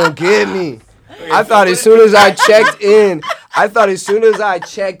was gonna get me. I thought as soon as I checked in,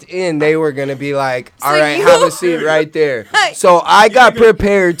 they were gonna be like, all So right, you- have a seat right there. So I got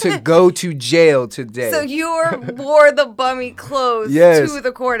prepared to go to jail today. So you wore the bummy clothes Yes. to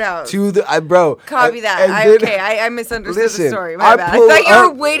the courthouse. to the bro. Copy and- that. and then- I misunderstood the Listen, story. I My bad. I pulled thought you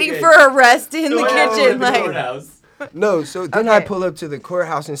were up- waiting Okay. for arrest in So the what happened kitchen. at the Like, courthouse? No, so then I Okay. pull up to the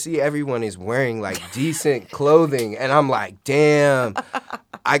courthouse and see everyone is wearing like decent clothing, and I'm like, damn,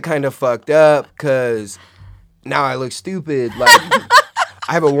 I kind of fucked up because now I look stupid. Like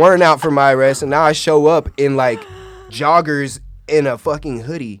I have a warrant out for my arrest, and now I show up in like joggers and a fucking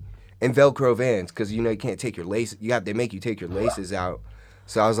hoodie and Velcro Vans because you can't take your laces. They make you take your laces out.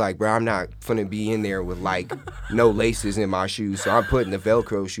 So I was like, bro, I'm not finna be in there with like no laces in my shoes. So I'm putting the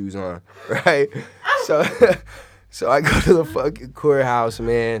Velcro shoes on, right? So I go to the fucking courthouse,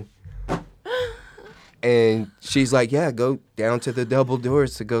 man. And she's like, yeah, go down to the double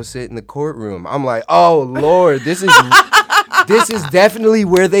doors to go sit in the courtroom. I'm like, oh, Lord, this is definitely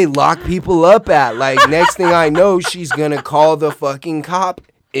where they lock people up at. Like, next thing I know, she's going to call the fucking cop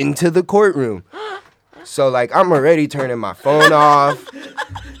into the courtroom. So, like, I'm already turning my phone off.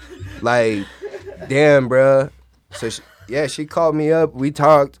 Like, damn, bruh. So, she called me up. We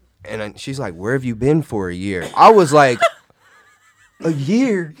talked. And she's like, where have you been for a year? I was like... A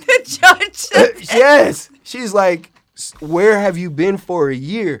year? The judge said yes. She's like, where have you been for a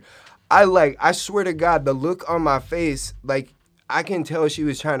year? I swear to God, the look on my face, like, I can tell she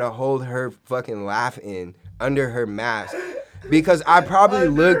was trying to hold her fucking laugh in under her mask. Because I probably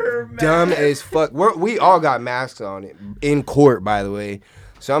looked dumb as fuck. We all got masks on it in court, by the way.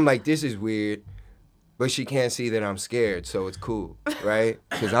 So I'm like, this is weird. But she can't see that I'm scared, so it's cool, right?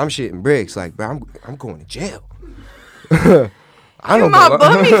 Because I'm shitting bricks. Like, bro, I'm going to jail. I don't know.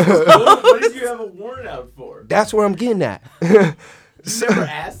 What did you have a warrant out for? That's where I'm getting at. You never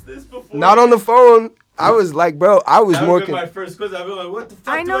asked this before? Not on the phone. I was like, bro, I was that more. That would be my first question. I'd be like, what the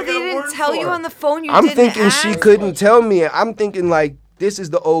fuck? I know they didn't tell you on the phone. I'm thinking she couldn't tell me. I'm thinking like this is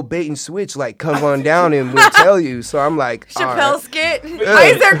the old bait and switch. Like, come on down and we'll tell you. So I'm like, Chappelle skit.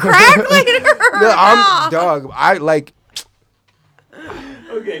 Is there crack later? No, I'm dog. I like.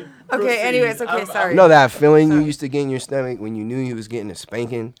 Okay. Okay, anyways, okay, sorry. You know that feeling you used to get in your stomach when you knew you was getting a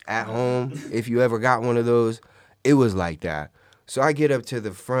spanking at home? If you ever got one of those, it was like that. So I get up to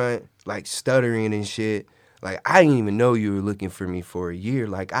the front, like stuttering and shit. Like, I didn't even know you were looking for me for a year.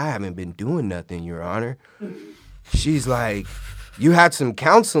 Like, I haven't been doing nothing, Your Honor. She's like, you had some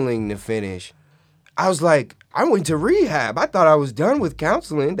counseling to finish. I was like, I went to rehab. I thought I was done with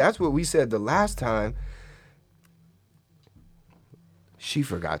counseling. That's what we said the last time. She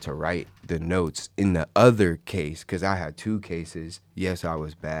forgot to write the notes in the other case because I had 2 cases. Yes, I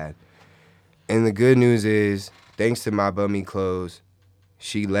was bad. And the good news is, thanks to my bummy clothes,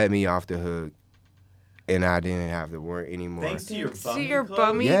 she let me off the hook and I didn't have the warrant anymore. Thanks to your bummy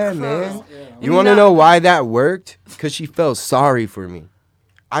bummy yeah, clothes. man. You want to know why that worked? Because she felt sorry for me.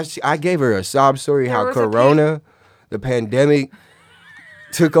 I gave her a sob story how Corona, the pandemic,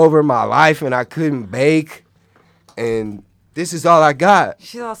 took over my life and I couldn't bake. And... this is all I got.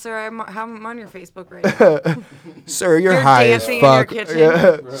 She's all, sir, I'm on your Facebook right now. Sir, you're high as fuck. In your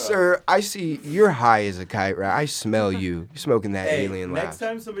kitchen. Sir, I see you're high as a kite, right? I smell you. You're smoking that alien laugh. Next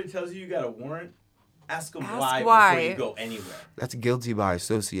time somebody tells you got a warrant, ask them why before you go anywhere. That's guilty by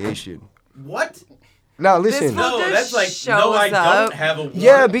association. What? Now, listen. No, that's like, no, I don't have a warrant.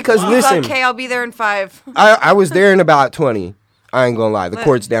 Yeah, because listen. Okay, I'll be there in 5. I was there in about 20. I ain't gonna lie. The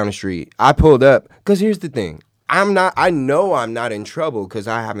court's down the street. I pulled up. Because here's the thing. I know I'm not in trouble because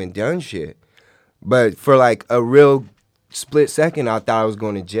I haven't done shit. But for like a real split second, I thought I was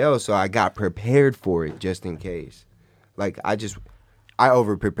going to jail, so I got prepared for it just in case. Like, I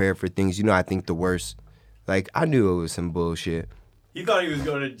over-prepared for things. I think the worst. Like, I knew it was some bullshit. He thought he was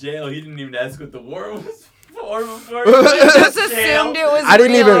going to jail. He didn't even ask what the warrant was for before. He just assumed it was real.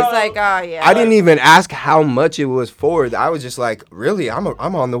 He's like, oh, yeah. I didn't even ask how much it was for. I was just like, really, I'm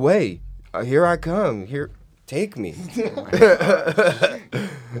on the way. Here I come. Here. Take me.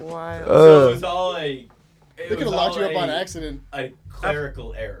 Wild. So it was all a... They could have locked you up on accident. A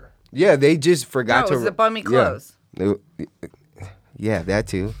clerical error. Yeah, they just forgot to... it was the bummy clothes. Yeah, that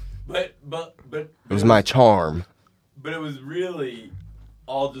too. But it was my charm. But it was really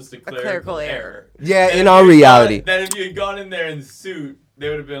all just a clerical error. Yeah, in all reality. That if you had gone in there in the suit, they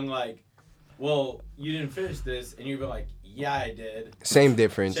would have been like, well, you didn't finish this. And you'd be like, yeah, I did. Same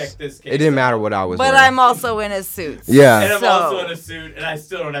difference. Check this case. It didn't matter what I was But wearing. I'm also in a suit. Yeah. And I'm also in a suit, and I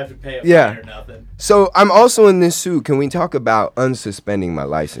still don't have to pay a fine or nothing. So I'm also in this suit. Can we talk about unsuspending my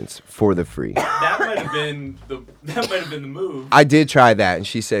license for the free? That might have been the move. I did try that, and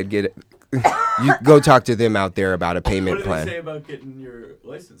she said, "Get it. You go talk to them out there about a payment What did plan." they say about getting your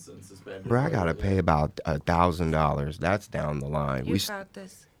license unsuspended? Bro, I gotta pay about $1,000. That's down the line. You got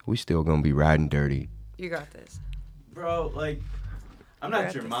this. We still gonna be riding dirty. You got this. Bro, like, I'm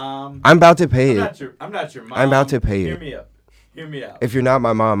not your mom. I'm about to pay it. I'm not your mom. I'm about to pay it. Hear me up. Hear me out. If you're not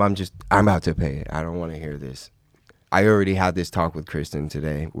my mom, I'm about to pay it. I don't want to hear this. I already had this talk with Kristen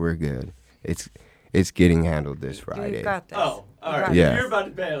today. We're good. It's getting handled this Friday. You got this. Oh, all right. Yeah. You're about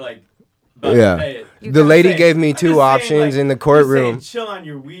to pay it, like, Yeah. to pay it. You The got- lady saying- gave me I'm two just saying, options like, in the just courtroom. saying, chill on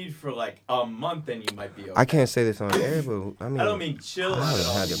your weed for like a month, and you might be okay. I can't say this on air, but I mean, I don't mean chill. I on haven't it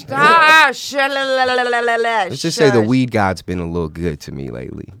all had the to- Ah, let's just say the weed god's been a little good to me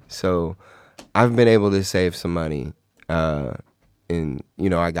lately. So I've been able to save some money. And,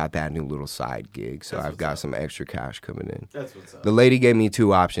 I got that new little side gig. So That's I've what's got up. some extra cash coming in. That's what's up. The lady gave me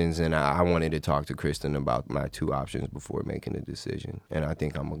two options, and I wanted to talk to Kristen about my two options before making a decision. And I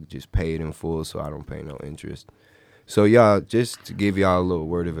think I'm going to just pay it in full so I don't pay no interest. So, y'all, just to give y'all a little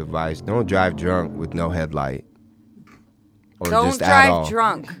word of advice, don't drive drunk with no headlight. Or Don't just at drive all.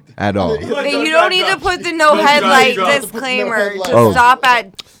 drunk. At all. Like, But don't you don't drive need to drunk. put the no Don't drive headlight drunk. disclaimer. No Just headlight. stop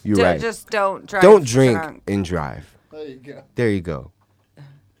at. You're right. Just don't drive. Don't drink drunk. and drive. There you go. There you go.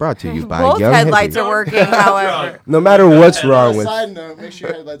 Brought to you by Both Young headlights Hippy. are working, however. No matter what's wrong with. Side note, make sure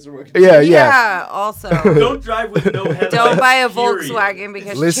your headlights are working. Yeah. Yeah. Also, Don't drive with no headlights. don't buy a period. Volkswagen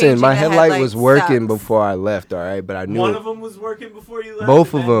because Listen, changing my the headlight was headlight working sucks. before I left, all right? But I knew One it. of them was working before you left.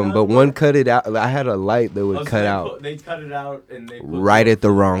 Both and of then them, but another one cut it out. I had a light that Oh, would so cut they out They cut it out and they put right one at the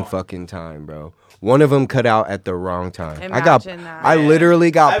for wrong one. fucking time, bro. One of them cut out at the wrong time. Imagine that. I literally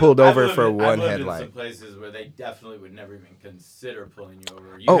got I've- pulled I've over lived for in- one I've lived in headlight. some places where they definitely would never even consider pulling you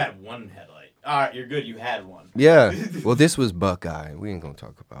over. You Oh. had one headlight. All right, you're good. You had one. Yeah. Well, this was Buckeye. We ain't gonna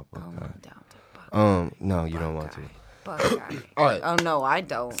talk about Oh, I'm Buckeye. down to No, you don't want to. Buckeye. All right. Oh no, I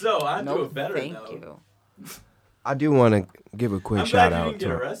don't. So on to No, a better thank note. you. I do want to give a quick I'm shout glad you out didn't get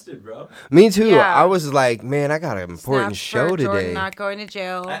to. arrested, bro. Me too. Yeah. I was like, man, I got an important Snaps show for Jordan today. not going to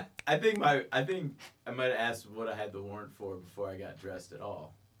jail. I think I might have asked what I had the warrant for before I got dressed at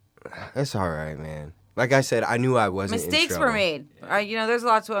all. That's all right, man. Like I said, I knew I wasn't. Mistakes in were trouble. made. There's a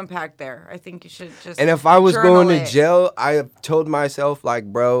lot to unpack there. I think you should just. And if I was journal going to it. jail, I told myself, like,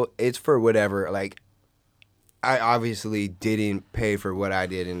 bro, it's for whatever. Like, I obviously didn't pay for what I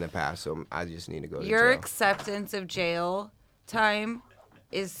did in the past, so I just need to go to Your jail. acceptance of jail time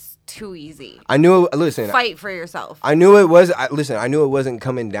is too easy. I knew. Listen, Fight for yourself. I knew it was. Listen, I knew it wasn't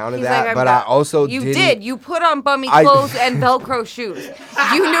coming down to He's that, like, but I'm I also You didn't. did. You put on bummy I- clothes and Velcro shoes.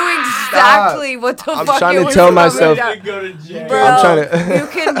 You knew exactly what the I'm fuck trying it to was tell coming myself- down. Didn't go to jail. Bro, I'm trying to- you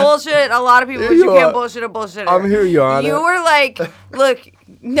can bullshit a lot of people, but You you are- can't bullshit a bullshitter. I'm here, Your Honor. You were like, look,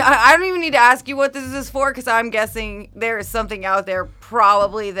 no, I don't even need to ask you what this is for because I'm guessing there is something out there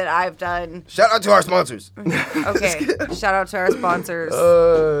probably that I've done. Shout out to our sponsors. Okay, shout out to our sponsors.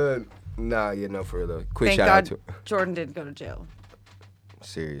 Nah, yeah, no, for real though. Quick Thank shout God out to. Jordan didn't go to jail.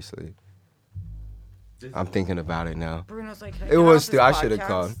 Seriously, I'm thinking about it now. Bruno's like, "Can I It get was off still. I this should have podcast?"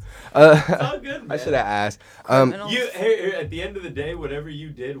 called. It's all good, man. I should have asked. Criminals. Hey, at the end of the day, whatever you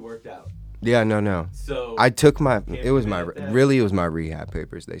did worked out. Yeah, no. So I took my. Can't It was be my. mad at that. Really, it was my rehab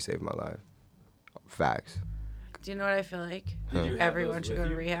papers. They saved my life. Facts. Do you know what I feel like? Did you have Everyone those should with go to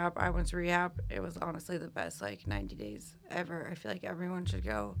you? rehab. I went to rehab. It was honestly the best 90 days ever. I feel like everyone should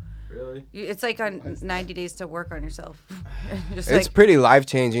go. Really? It's like on 90 days to work on yourself. Just It's like, pretty life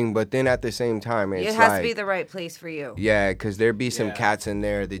changing, but then at the same time, it's it has like, to be the right place for you. yeah, because there be some Yeah. cats in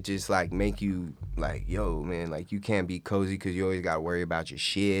there that just like make you like, yo, man, like you can't be cozy because you always got to worry about your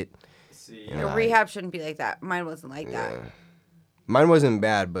shit. See, Yeah. Your Like- rehab shouldn't be like that. Mine wasn't like that. Yeah. Mine wasn't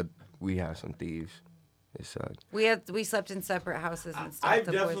bad, but we have some thieves. It sucked. We slept in separate houses and stuff. I've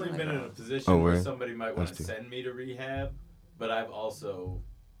The boys definitely and the been in a girls. position Oh, where where? somebody might want Us to too. send me to rehab, but I've also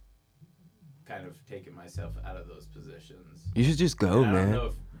kind of taken myself out of those positions. You should just go, And I don't man. know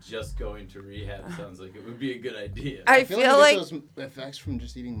if just going to rehab sounds like it would be a good idea. I feel like those effects from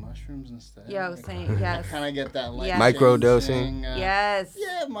just eating mushrooms instead. Yeah, I was saying yes. Kind of get that like Yes. Micro dosing? Yes.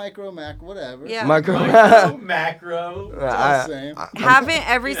 Yeah, micro mac, whatever. Yeah. Micro. Macro, macro. Just saying. Haven't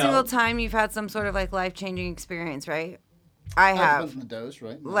every You know. single time you've had some sort of life changing experience, right? I Depends have. on the dose,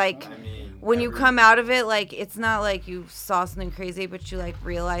 right? Like, I mean, when you every- come out of it, it's not like you saw something crazy, but you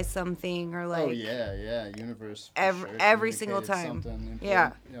realize something or oh yeah, universe. for every sure single communicated time. something Yeah.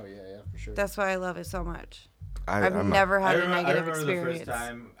 important. Oh yeah, for sure. that's why I love it so much. I'm I've never had a I negative remember experience. the first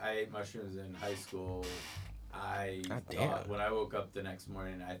time I ate mushrooms in high school. I God thought damn. when I woke up the next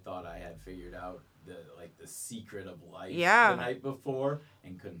morning, I thought I had figured out the secret of life Yeah. the night before,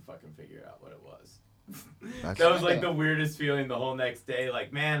 and couldn't fucking figure out what it was. That's- That was the weirdest feeling the whole next day.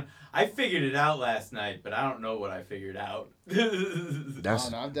 Like, man, I figured it out last night, but I don't know what I figured out. That's Oh,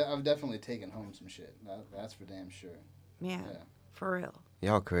 no, I've definitely taken home some shit. That's for damn sure. Yeah, Yeah. for real.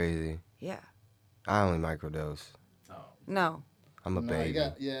 y'all crazy. Yeah. I only microdose. Oh. No. I'm a No, baby.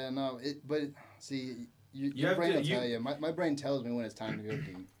 but see, You your have brain to- will you- tell you. My brain tells me when it's time to go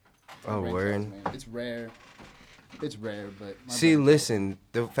deep. My Oh, brain word. tells me. It's rare. It's rare, but my See, brain tells me. listen,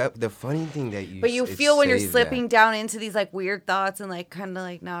 the funny thing that you But you it feel when you're saves slipping that. down into these weird thoughts and kind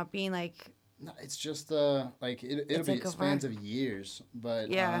of not being No, it's just like it'll It's be like a spans vibe. of years, but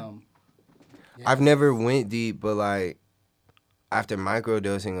Yeah. I've never went deep, but like after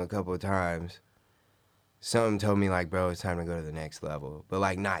microdosing a couple of times, something told me like, bro, it's time to go to the next level. But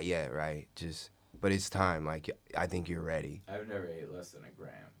like not yet, right? But it's time. Like I think you're ready. I've never ate less than a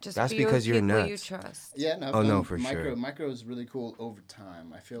gram. Just That's be because with you're people you nuts. trust. Yeah, no. Oh, no, for micro, sure. Micro is really cool over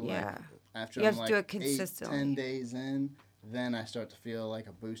time. I feel Yeah. like after You I'm have to do like it consistently. 8-10 days in, then I start to feel like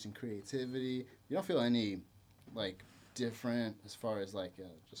a boost in creativity. You don't feel any like different as far as like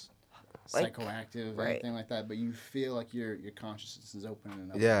just Like, psychoactive or right. anything like that, but you feel like your consciousness is opening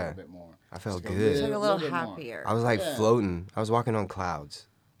up a Yeah. little bit more. I felt Just good. It's like a little bit more. happier. I was like Yeah. floating. I was walking on clouds.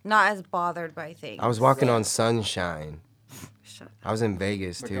 Not as bothered by things. I was walking Right. on sunshine. Shut- I was in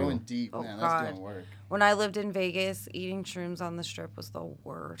Vegas But too. going deep, Oh, man, God. that's doing work. When I lived in Vegas, eating shrooms on the strip was the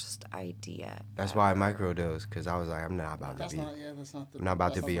worst idea. That's why I microdosed, because I was like, I'm not about to That's be. not. Yeah, that's not the. I'm not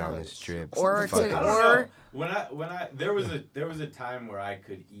about that's to be the on place. this trip. Or Fuck to- it. I don't or- know. When I there was a time where I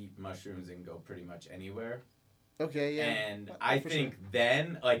could eat mushrooms and go pretty much anywhere. Okay, yeah. And Oh, I for think sure.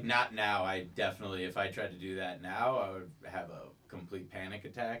 then, like not now, I definitely if I tried to do that now, I would have a complete panic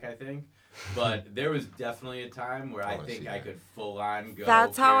attack, I think. But there was definitely a time where I wanna think see I that. could full on go.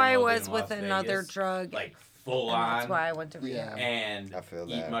 That's how fear I and was loathing in with Las another Vegas, drug. like full and on. that's why I went to Yeah. rehab. And I feel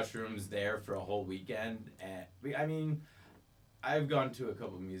eat that. mushrooms there for a whole weekend. And I mean, I've gone to a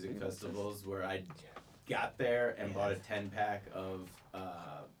couple music festivals where I got there and bought a 10-pack of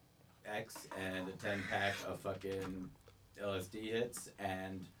X and a 10-pack of fucking LSD hits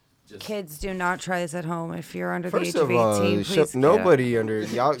and just Kids, do not try this at home. If you're under First the age of of all, 18, please nobody under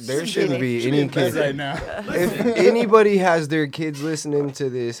y'all. There shouldn't be any kids. right now. If anybody has their kids listening to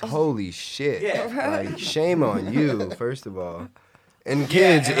this, holy shit! Yeah. Like shame on you, first of all. And Yeah,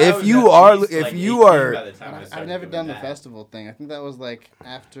 kids, and I if was you at are, least, if like, you 18 are, by the time I I've started never doing done the that. festival thing. I think that was like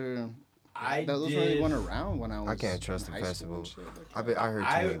after. I Those did. really went around when I was. can't trust in the high festival. school and shit. I heard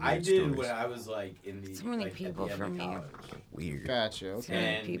too many I weird did stories. when I was like in the So many like, people at the end from of here. college. Weird. Gotcha. Okay.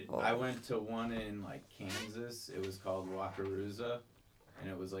 many And people. I went to one in like Kansas. It was called Wakarusa, and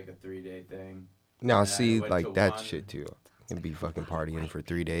it was like a 3-day thing. Now I see, went like to that one- shit too. You'd be fucking partying for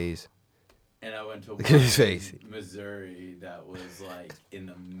 3 days. And I went to Look one at his face. in Missouri that was like in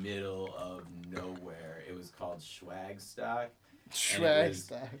the middle of nowhere. It was called Schwagstock. Swag was-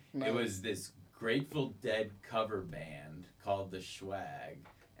 stack. It Nice. was this Grateful Dead cover band called the Schwag,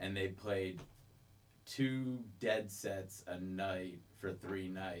 and they played 2 Dead sets a night for 3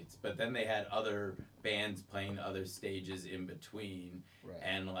 nights. But then they had other bands playing other stages in between, Right.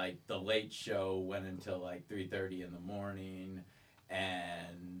 and like the Late Show went until like 3:30 in the morning,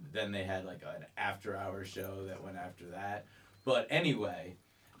 and then they had like an after-hour show that went after that. But anyway,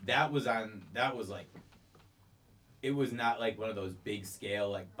 that was like. It was not like one of those big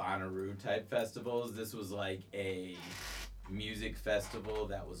scale like Bonnaroo type festivals. This was like a music festival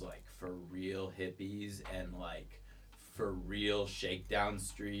that was like for real hippies and like for real Shakedown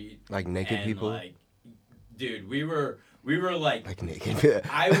Street. Like naked and, people. Like, dude, we were like Like naked.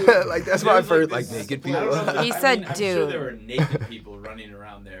 I would, Like that's my there's, first. this- Like naked I don't know people. if He I said mean, I'm sure dude. there were naked people running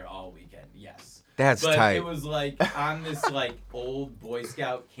around there all weekend. Yes. That's But tight. it was like on this like old Boy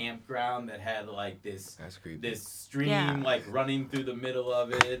Scout campground that had like this That's creepy. this stream Yeah. like running through the middle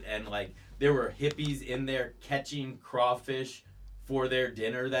of it, and like there were hippies in there catching crawfish for their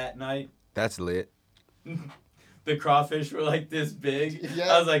dinner that night. That's lit. The crawfish were like this big.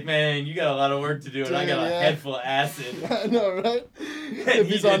 Yeah. I was like, man, you got a lot of work to do, and I got a Dude, yeah. head full of acid. I know, right? he If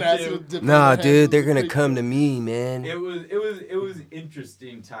he's on did acid, too. dip Nah, in the dude, hands, they're it's gonna pretty come to cool. me, man. It was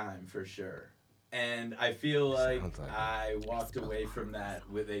interesting time for sure. And I feel like Sounds like it. I walked away from that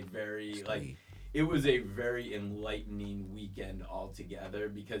with a very like Sweet. it was a very enlightening weekend altogether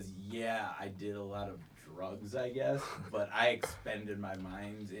because yeah, I did a lot of drugs, I guess, but I expended my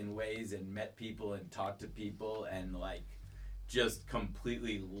mind in ways and met people and talked to people and like just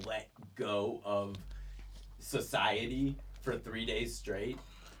completely let go of society for 3 days straight.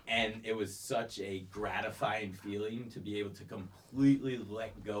 And it was such a gratifying feeling to be able to completely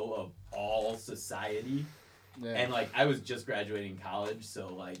let go of all society. Yeah. And like I was just graduating college,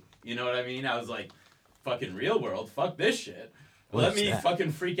 so like you know what I mean? I was like, fucking real world, fuck this shit. Let What's me that?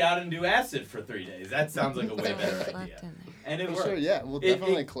 fucking freak out and do acid for 3 days. That sounds like a way better Left idea. in there. And it For worked. sure, yeah. Well, It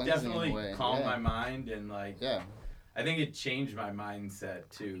definitely cleansing definitely in a way. calmed yeah. my mind and like Yeah, I think it changed my mindset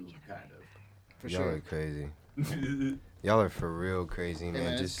too, kind for Y'all sure. are crazy. of. Y'all are for real crazy, man.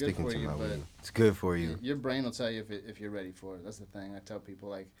 man, it's Just good sticking for to you, my but- weed. It's good for you. Your brain will tell you if you're ready for it. That's the thing. I tell people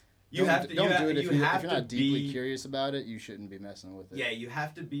like, You have to. Don't do it if you you're have not to deeply be, curious about it. You shouldn't be messing with it. Yeah, you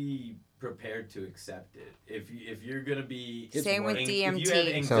have to be prepared to accept it. If you're gonna be Same with if DMT. you have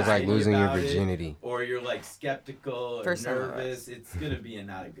anxiety Sounds like losing your about it, virginity. or you're like skeptical or For some of nervous, us. it's gonna be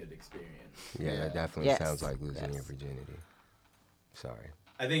not a good experience. Yeah, Yeah. that definitely Yes. sounds like losing your Yes. virginity. Sorry.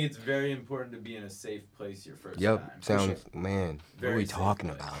 I think it's very important to be in a safe place your first Yep. time. Sounds, man, what are Very we safe talking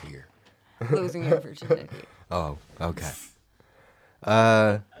place. about here? Losing your virginity. Oh, okay.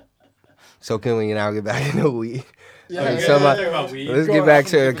 So can we now get back into weed? Yeah, Okay, yeah, somebody- yeah, yeah. About weed. Let's Going get back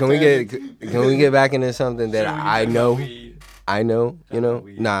off to. on Can we different get back into something that Should we I talk know? about weed? I know. You know. about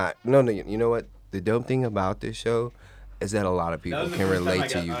weed? Nah. No. You know what? The dope thing about this show is that a lot of That people was the can first time I relate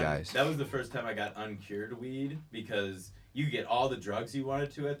to got you guys. That was the first time I got uncured weed because you get all the drugs you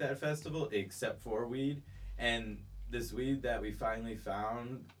wanted to at that festival except for weed. And this weed that we finally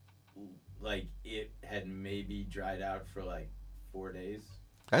found, like, it had maybe dried out for like 4 days.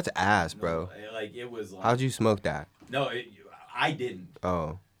 That's ass, bro. No, like, it was like. How'd you smoke that? No, I didn't.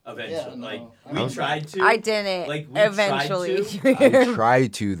 Oh, Eventually. Yeah, no. Like, I we was- tried to. I didn't. Like, we tried eventually. to. I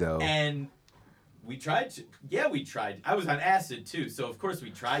tried to though. And we tried to. Yeah, we tried. I was on acid too, so of course we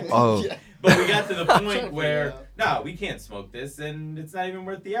tried to. Oh. Yeah. But we got to the Trying to point figure where, it out. no, we can't smoke this, and it's not even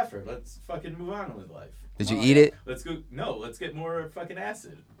worth the effort. Let's fucking move on with life. Did you eat it? Let's go. No, let's get more fucking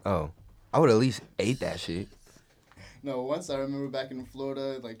acid. Oh, I would at least ate that shit. No, once I remember back in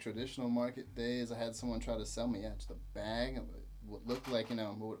Florida, like traditional market days, I had someone try to sell me just a bag of what looked like, would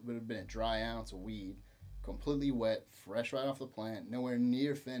have been a dry ounce of weed, completely wet, fresh right off the plant, nowhere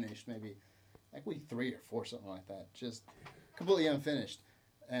near finished, maybe like week 3 or 4, something like that, just completely unfinished.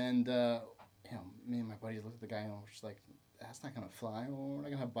 And, me and my buddy looked at the guy and we're just like, that's not going to fly. Well, we're not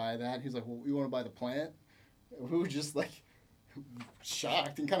going to buy that. He was like, well, you want to buy the plant? We were just like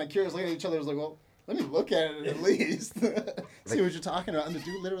shocked and kind of curious, looking at each other. I was like, well, let me look at it at least. See what you're talking about. And the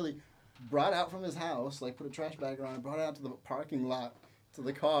dude literally brought out from his house, like put a trash bag around it, brought it out to the parking lot to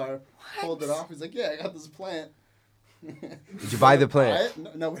the car, pulled it off. He's like, yeah, I got this plant. Did you buy the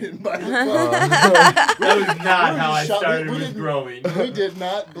plant? No, we didn't buy the plant. That was not We how were I just shocked. started We with didn't- growing. We did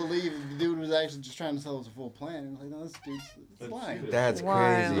not believe the dude was actually just trying to sell us a full plant. And like, no, this dude's Let's lying. do it. That's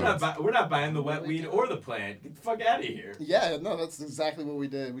Wild. crazy. We're not buying the wet weed or the plant. Get the fuck out of here. Yeah, no, that's exactly what we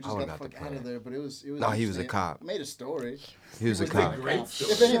did. We just I got would've the got the fuck out of plant. there. But it was. No, he was a interesting. cop. Made a story. He was a It cop. a great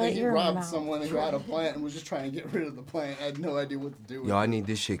story. If anything, Shut he your robbed mouth. someone who had a plant and was just trying to get rid of the plant. I had no idea what to do with Yo, I it. need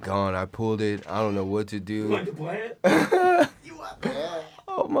this shit gone. I pulled it. I don't know what to You want do. the plant? Yeah.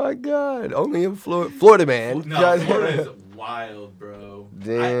 Oh my god. Only in Florida, man. No, God- Florida is wild, bro.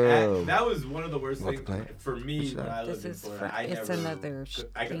 Damn. That was one of the worst Want things the plant? for me What's when that? I This lived in is Florida. it's another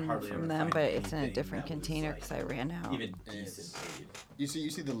I could thing hardly from ever them, find but it's in a anything different that was, container like, because I ran out. even It's- decent weed. You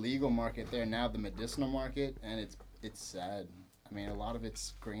see the legal market there now, the medicinal market, and it's sad. I mean, a lot of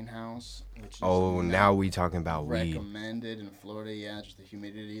it's greenhouse, which is Oh, not now we talking about weed. recommended in Florida. Yeah, just the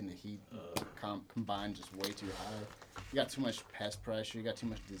humidity and the heat combined just way too high. You got too much pest pressure. You got too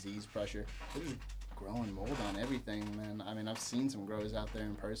much disease pressure. They're just growing mold on everything, man. I mean, I've seen some growers out there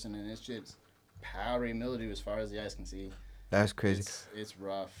in person, and it's just powdery mildew as far as the eyes can see. That's crazy. It's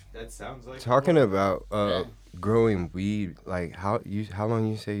rough. That sounds like Talking about Yeah. growing weed, like how long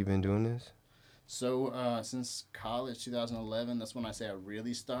you say you've been doing this? So since college, 2011, that's when I say I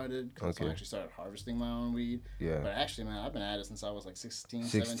really started. 'Cause that's when I Okay. actually started harvesting my own weed. Yeah. But actually, man, I've been at it since I was like 16,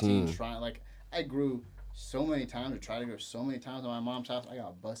 16. 17. I grew so many times, or tried to grow so many times at my mom's house. I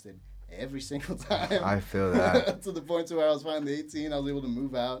got busted every single time. I feel that. To the point to where I was finally 18, I was able to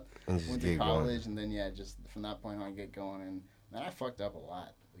move out, And just went to get going. college, and then just from that point on, get going. And man, I fucked up a lot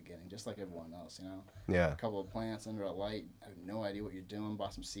at the beginning, just like everyone else, Yeah. A couple of plants under a light. I have no idea what you're doing.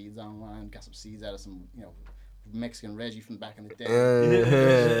 Bought some seeds online. Got some seeds out of some, Mexican Reggie from back in the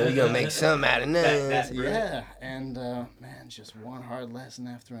day. You gonna make something out of That- nothing. Yeah, and man, just one hard lesson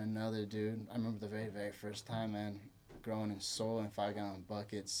after another, dude. I remember the very, very first time, man, growing in soil in 5-gallon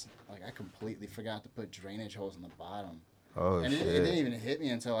buckets. Like, I completely forgot to put drainage holes in the bottom. Oh And it shit. didn't even hit me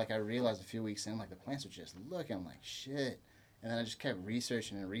until, I realized a few weeks in, the plants were just looking like shit. And then I just kept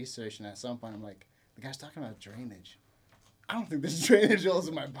researching and researching. At some point, I'm like, the guy's talking about drainage. I don't think there's drainage holes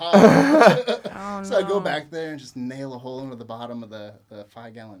in my bottom. Oh, So I go no. back there and just nail a hole into the bottom of the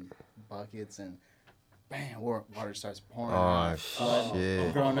 5-gallon buckets, and bam, water starts pouring Oh, out.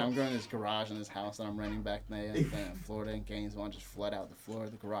 shit. I'm growing this garage in this house that I'm renting back there in Florida, in Gainesville. I just flood out the floor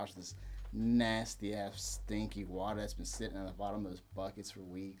of the garage. This nasty ass stinky water that's been sitting at the bottom of those buckets for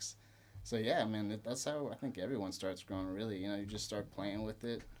weeks. So yeah, man, that's how I think everyone starts growing. Really, you just start playing with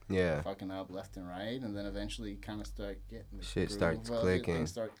it, Yeah. fucking up left and right, and then eventually you kind of start getting the Shit groove starts of it, clicking. things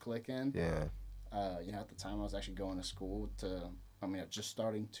start clicking. Yeah. At the time I was actually going to school to just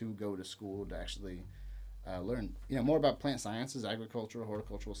starting to go to school to actually learn, more about plant sciences, agricultural,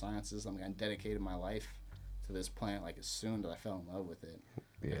 horticultural sciences. I dedicated my life to this plant as soon as I fell in love with it.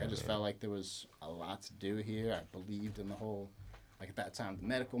 I just felt like there was a lot to do here. I believed in the whole, at that time, the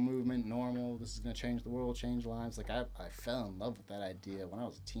medical movement, normal, this is going to change the world, change lives. I fell in love with that idea when I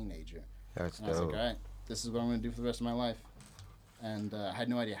was a teenager. That's and I was dope. all right, this is what I'm going to do for the rest of my life. And I had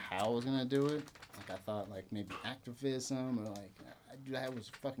no idea how I was going to do it. I thought, maybe activism or, I was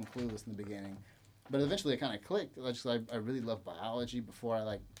fucking clueless in the beginning. But eventually it kind of clicked. I really loved biology. Before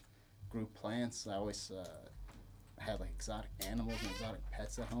I, grew plants, I always had, exotic animals and exotic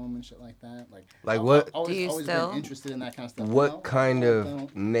pets at home and shit like that. What? Do you always still? been interested in that kind of stuff. What No, kind I of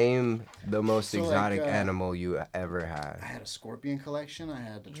don't. name the most So, exotic animal you ever I had? had a scorpion collection. I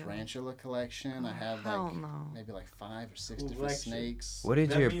had a tarantula collection. I had Hell no. maybe 5 or 6 different Collection. snakes. What did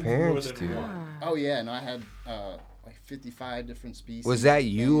That your means parents more than do? one. Oh yeah, no, I had 55 different species. Was that of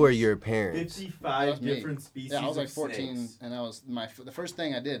you or things. your parents? 55 That was me. different species. Yeah, I was of 14, snakes. and that was the first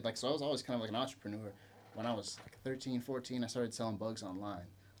thing I did. So I was always kind of an entrepreneur. When I was 13, 14, I started selling bugs online.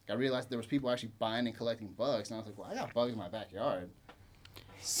 I realized there was people actually buying and collecting bugs, and I was like, well, I got bugs in my backyard.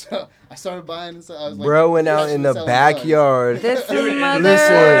 So I started buying, and so I was Bro went out in the backyard. This Dude, mother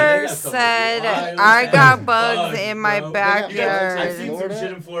listen. said, Wild I got ass bugs in my bro. backyard. I've seen Florida? some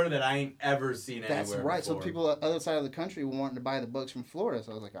shit in Florida that I ain't ever seen That's anywhere right. before. So people on the other side of the country were wanting to buy the bugs from Florida.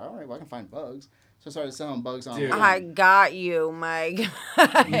 So I was like, all right, well, I can find bugs. So I started selling bugs online. Dude. I got you, my You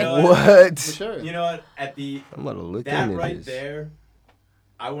guy. know What? For sure. You know what? At the I'm gonna look that into right this. there,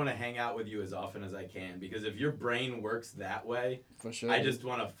 I want to hang out with you as often as I can because if your brain works that way, For sure. I just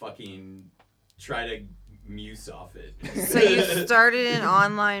want to fucking try to muse off it. So you started an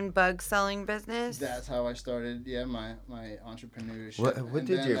online bug selling business? That's how I started. Yeah, my entrepreneurship. What And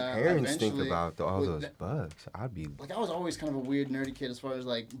did then, your parents think eventually, about all with those that- bugs? I'd be. I was always kind of a weird nerdy kid as far as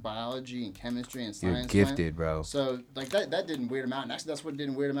biology and chemistry and You're science. gifted, bro. So that didn't weird him out, and actually that's what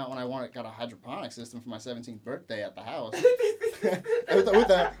didn't weird him out when I got a hydroponic system for my 17th birthday at the house. with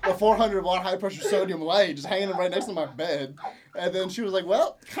the 400 watt high pressure sodium light just hanging right next to my bed, and then she was like,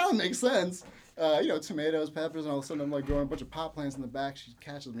 "Well, kind of makes sense." Tomatoes, peppers, and all of a sudden I'm growing a bunch of pot plants in the back. She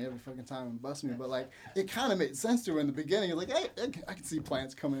catches me every fucking time and busts me, but it kind of made sense to her in the beginning. You're like, hey, I can see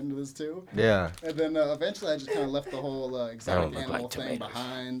plants coming into this too. Yeah. And then eventually I just kind of left the whole exotic look animal like thing tomatoes.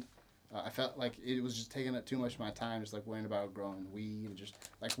 behind. I felt like it was just taking up too much of my time, just worrying about growing weed. And just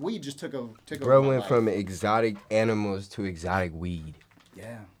weed just took over. Bro my went life. from exotic animals to exotic weed.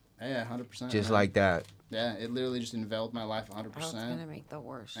 Yeah, 100%. Just man. like that. Yeah, it literally just enveloped my life 100%. Oh, it's gonna make the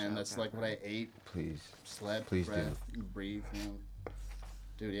worst. And that's joke what ever. I ate, Please. slept, Please do. breathed, breathed.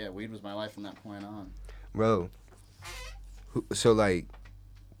 Dude, yeah, weed was my life from that point on. Bro. So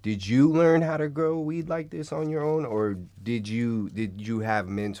did you learn how to grow weed like this on your own, or did you have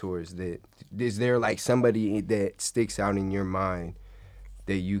mentors that? Is there somebody that sticks out in your mind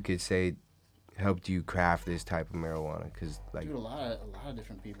that you could say helped you craft this type of marijuana? Cause Dude, a lot of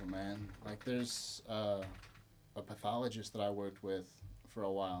different people, man. There's a pathologist that I worked with for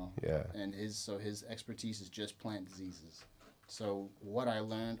a while. Yeah. And his expertise is just plant diseases. So what I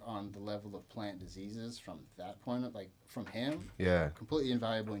learned on the level of plant diseases from that point, from him, Yeah. completely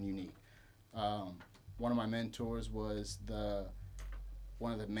invaluable and unique. One of my mentors was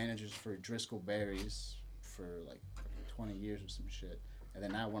one of the managers for Driscoll Berries for 20 years or some shit. And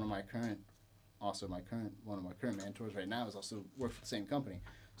then now one of my current mentors right now is also work for the same company.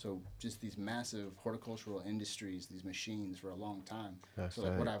 So just these massive horticultural industries, these machines for a long time. That's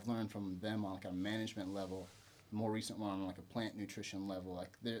So what I've learned from them on a management level, more recent one on a plant nutrition level,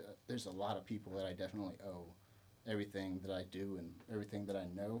 there's a lot of people that I definitely owe everything that I do and everything that I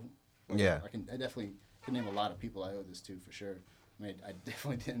know. Yeah. I definitely can name a lot of people I owe this to for sure. I mean, I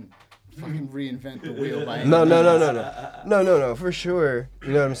definitely didn't fucking reinvent the wheel by any No, means. for sure. You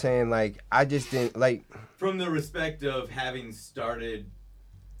know what I'm saying? I just didn't From the respect of having started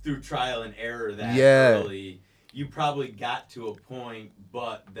through trial and error that Yeah. early, you probably got to a point,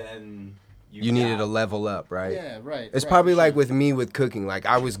 but then you needed got- to level up, right? Yeah, right. It's right, probably for sure. with me with cooking.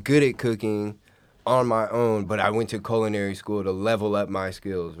 I was good at cooking on my own, but I went to culinary school to level up my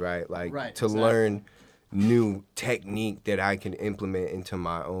skills, right? Right, to exactly. learn new technique that I can implement into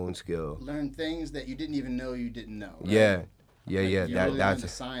my own skill. Learn things that you didn't even know you didn't know. Right? Yeah. You really learn the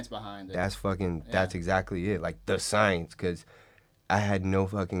That's science behind it. that's exactly it. The science, because I had no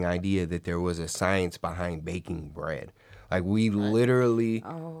fucking idea that there was a science behind baking bread. We literally,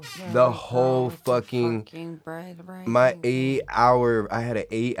 Oh, yeah, the like, whole with the fucking bread, right? my 8-hour, I had an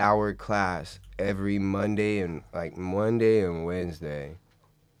 8-hour class every Monday and Monday and Wednesday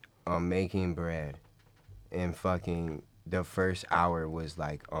on making bread and fucking the first hour was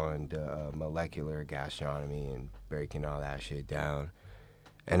like on the molecular gastronomy and breaking all that shit down.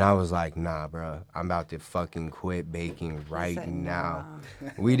 And I was like, nah, bro, I'm about to fucking quit baking right said, now. nah.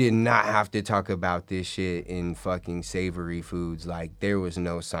 We did not have to talk about this shit in fucking savory foods. Like, there was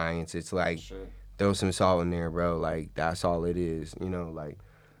no science. It's like, Sure. throw some salt in there, bro. Like, that's all it is. You know, like,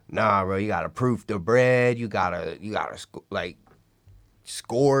 nah, bro, you gotta proof the bread. You gotta like,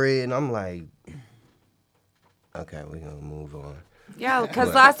 score it. And I'm like, okay, we're gonna move on. Yeah, because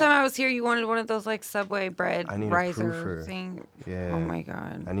But- last time I was here, you wanted one of those like Subway bread I need a riser proofer. thing. Yeah. Oh my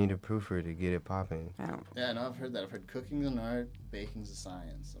god. I need a proofer to get it popping. I don't- Yeah, no, I've heard that. I've heard cooking's an art, baking's a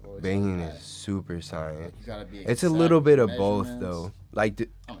science. I've always Baking heard that. is super science. You gotta be. It's a exact little bit with of both, measurements. though. Like,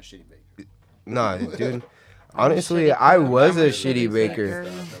 I'm a shitty baker. nah, dude. Honestly, shitty I cook. was I'm a a shitty shitty baker. baker.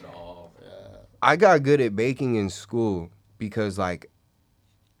 Stuff at all. I got good at baking in school because, like,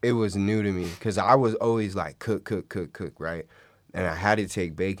 it was new to me. Because I was always like, cook, right? And I had to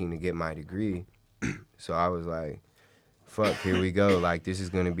take baking to get my degree. So I was like, fuck, here we go. Like, this is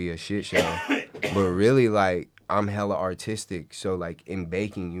going to be a shit show. But really, like, I'm hella artistic. So, like, in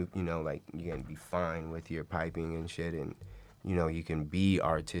baking, you know, like, you're going to be fine with your piping and shit. And, you know, you can be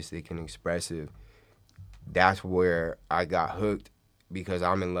artistic and expressive. That's where I got hooked because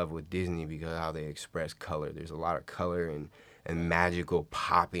I'm in love with Disney because of how they express color. There's a lot of color and magical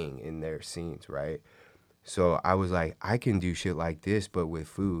popping in their scenes, right? So I was like, I can do shit like this, but with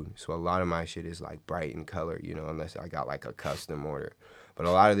food. So a lot of my shit is like bright in color, you know, unless I got like a custom order. But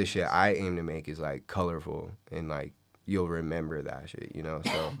a lot of the shit I aim to make is like colorful and like you'll remember that shit, you know?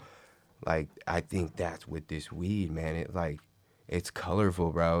 So like, I think that's with this weed, man. It like, it's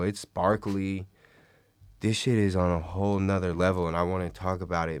colorful, bro. It's sparkly. This shit is on a whole nother level, and I want to talk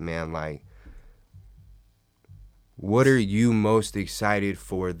about it, man. Like, what are you most excited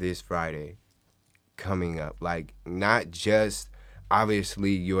for this Friday coming up? Like, not just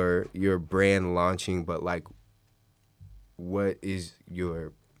obviously your brand launching, but like, what is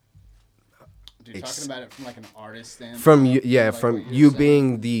your You're talking about it from like an artist standpoint. from you, yeah, like from what you're you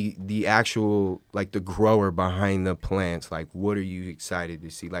saying? being the actual like the grower behind the plants. Like, what are you excited to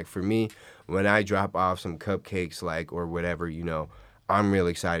see? Like for me, when I drop off some cupcakes, like or whatever, you know, I'm real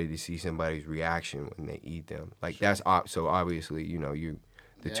excited to see somebody's reaction when they eat them. Like that's so obviously, you know, the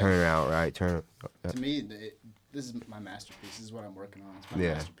Yeah. turnaround, right? To me, this is my masterpiece. This is what I'm working on. It's my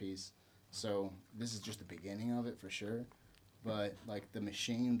Yeah. masterpiece. So this is just the beginning of it for sure. But like the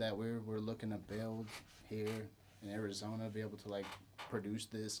machine that we're looking to build here in Arizona, be able to like produce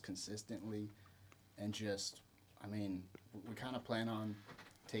this consistently, and just, I mean, we kind of plan on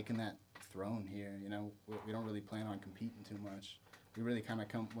taking that throne here. You know, we don't really plan on competing too much. We really kind of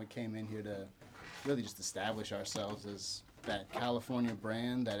came in here to really just establish ourselves as that California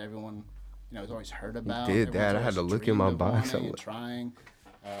brand that everyone, you know, has always heard about. did that. Everyone's I had to always look in my dreamed of box. wanting I'm and like- trying.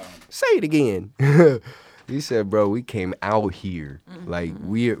 Say it again. He said, bro, we came out here. Like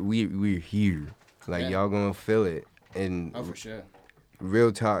we're here. Like Yeah. y'all gonna feel it. And Oh, for sure.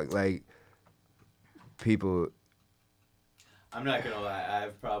 real talk, like people I'm not gonna lie.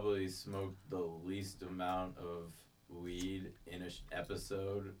 I've probably smoked the least amount of weed in an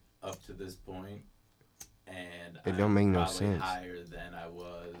episode up to this point, and It don't make no probably sense. higher than I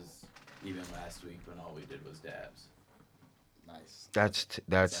was even last week when all we did was dabs. Nice. that's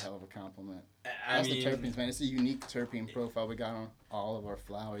That's a hell of a compliment. I That's mean, the terpenes, man. It's a unique terpene profile we got on all of our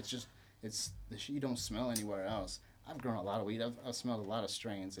flower. It's the shit you don't smell anywhere else. I've grown a lot of weed. I've smelled a lot of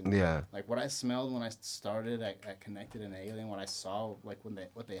strains, and yeah. like what I smelled when I started at Connected and Alien, when I saw like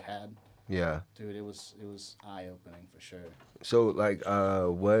what they had, Yeah. dude, it was eye opening for sure. So like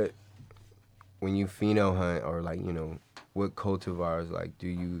what when you pheno hunt or like, you know, what cultivars like do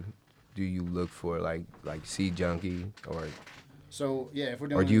you look for like Seed Junkie or So yeah, if we're Or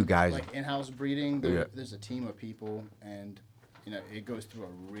doing do you guys- like in-house breeding, Yeah. there's a team of people, and you know it goes through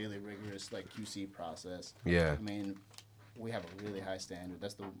a really rigorous like QC process. yeah. I mean, we have a really high standard.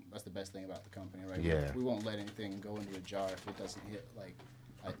 That's the best thing about the company, right? Yeah. We won't let anything go into a jar if it doesn't hit like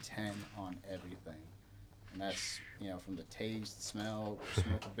a 10 on everything. And that's, you know, from the taste, smell,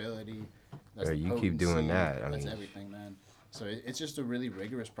 smokability. That's Yeah, the you keep doing potency, that. I that's mean- everything, man. So it's just a really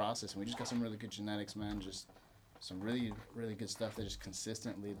rigorous process, and we just got some really good genetics, man. Just some really, really good stuff that just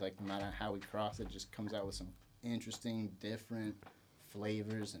consistently, like, no matter how we cross it, just comes out with some interesting, different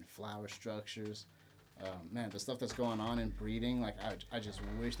flavors and flower structures. Man, the stuff that's going on in breeding, like, I just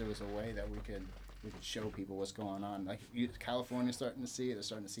wish there was a way that we could show people what's going on. Like, California's starting to see it. They're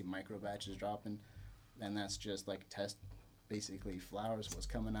starting to see micro batches dropping, and that's just, like, basically flowers, what's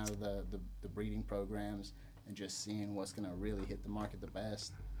coming out of the breeding programs, and just seeing what's going to really hit the market the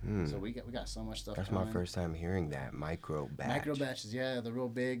best. So we got so much stuff. That's coming. my first time hearing that micro batch. Micro batches, yeah, they're real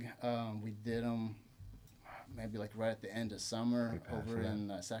big. We did them maybe like right at the end of summer over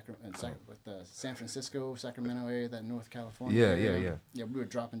in San Francisco, Sacramento area, that North California area. Yeah, we were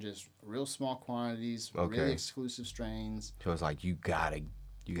dropping just real small quantities, really exclusive strains. So it's like you gotta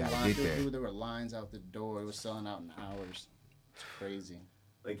get there. There were lines out the door. It was selling out in hours. It's crazy.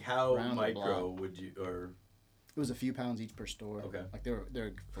 Like how Round the micro block. would you or? It was a few pounds each per store. Okay. Like they were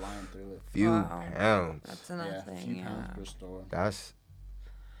flying through it. Few Wow. pounds. That's another Yeah, a few thing. pounds Yeah. per store. That's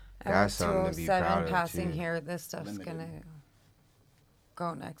At something to be proud of, passing too. here, this stuff's Limited. gonna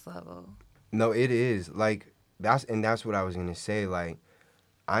go next level. no, it is like that's what I was gonna say. Like,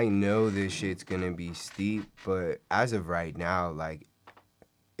 I know this shit's gonna be steep, but as of right now, like,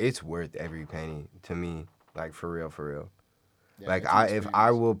 it's worth every penny to me. Like for real. Yeah, Like it's an if I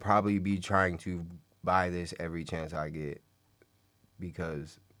experience. will probably be trying to buy this every chance I get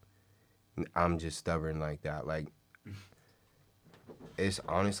because I'm just stubborn like that. Like it's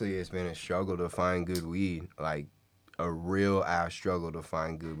been a struggle to find good weed. Like a real ass struggle to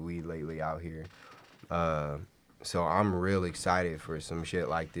find good weed lately out here. So I'm real excited for some shit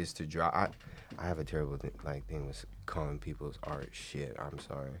like this to drop. I have a terrible thing with calling people's art shit. I'm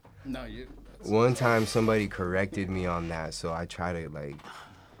sorry. No, you. One time somebody corrected me on that, so I try to like.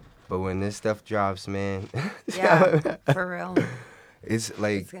 But when this stuff drops, man, Yeah, for real. it's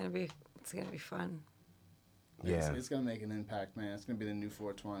like It's gonna be fun. yeah. It's gonna make an impact, man. It's gonna be the new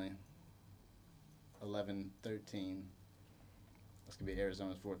 420. 11/13. That's gonna be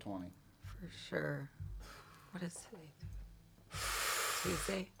Arizona's 420. For sure. What is today?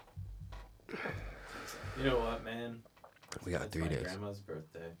 Tuesday? You know what, man? We got It's 3 my days. grandma's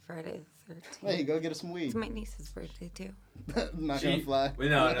birthday. Friday the 13th. There you go, get us some weed. It's my niece's birthday, too. Not gonna fly. Well,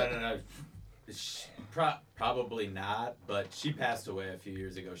 no. Probably not, but she passed away a few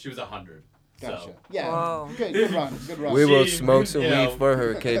years ago. She was 100. Gotcha. So Yeah. Whoa. Good run. Good run. We will She- smoke some you weed know, for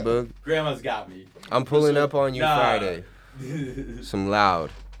her, K-Boog. grandma's got me. I'm pulling up on you Nah. Friday. Some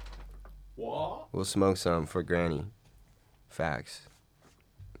loud. What? We'll smoke some for Granny. Facts.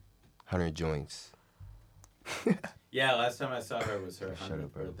 100 joints. Yeah, last time I saw her was her Shut 100th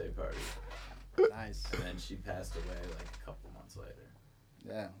up, bro. birthday party. Nice. And then she passed away like a couple months later.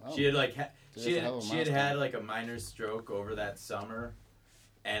 Yeah. Oh, She had like That's she a hell had, of a she had milestone. had like a minor stroke over that summer,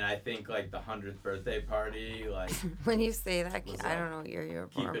 and I think like the 100th birthday party like When you say that, Was I that don't know what year you're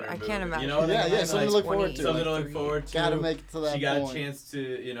born, keeping but her I can't moving? imagine. You know what I Yeah, mean? yeah, something to look forward to. Something to look forward to. Gotta make it to that She got point. a chance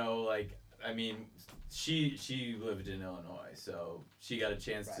to like I mean she lived in Illinois, so she got a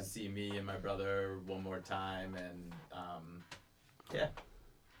chance to Right. see me and my brother one more time, and yeah,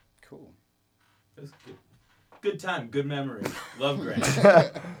 Cool. it was good. Good time, good memory. Love Grant.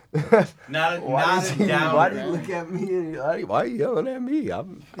 Not a downer. at me? And, why are you yelling at me?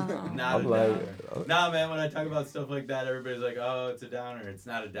 I'm Not I'm a like, downer. Nah, man, when I talk about stuff like that, everybody's like, oh, it's a downer. It's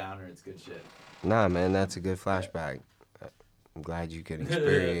not a downer. It's good shit. Nah, man, that's a good flashback. I'm glad you could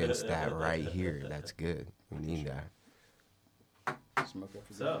experience that right here. That's good. We need that. Smoke up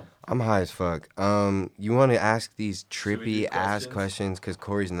for So, I'm high as fuck. You want to ask these Should we do trippy ass questions? questions? Because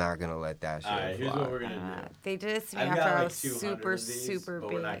Corey's not going to let that shit all right, here's fly. what we're going to do. They did it to me I've after got I like was 200 super, of these, super but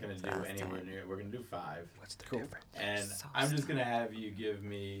big. we're not going to do last anywhere time. near. We're going to do 5. What's the Cool. difference? And So I'm just going to have you give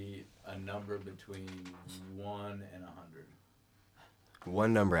me a number between 1 and 100.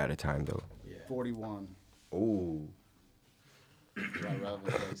 One number at a time, though. Yeah. 41. Ooh. Is that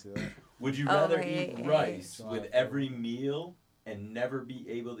relevant? Can I see that? Would you Oh, rather right, eat right. rice So with I- every meal and never be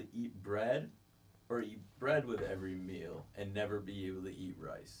able to eat bread, or eat bread with every meal and never be able to eat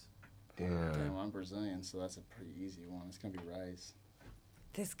rice? Damn. Damn, I'm Brazilian, so that's a pretty easy one. It's gonna be rice.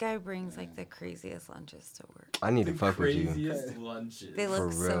 This guy brings like the craziest lunches to work. I need to The fuck with you. craziest lunches. They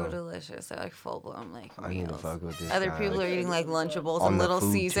look For so real. delicious. They're like full blown like I need to meals. fuck with this Other guy. people are eating like Lunchables On and the Little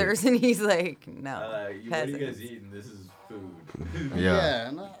food Caesars, and he's like, no. What are you peasants. guys eating? This is food.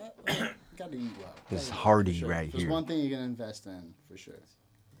 Yeah. No, gotta eat well. This is Gotta eat hearty for sure. right There's here. one thing you're gonna invest in for sure.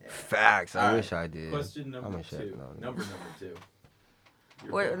 Facts. I All wish right. I did. Question I'm number a chef 2. now. Number 2.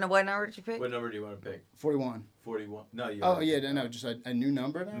 Your What, pick. what number did you pick? What number do you want to pick? 41. 41. No, you. Oh yeah, no, just a new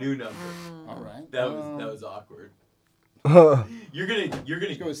number now. New number. All right. That was awkward. Oh. You're gonna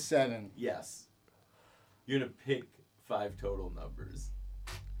Let's go with 7. yes. You're gonna pick 5 total numbers.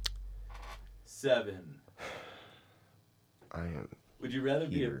 7. I am. Would you rather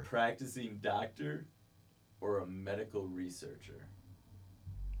be a Here. practicing doctor or a medical researcher?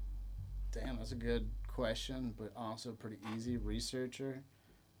 Damn, that's a good question, but also pretty easy. Researcher,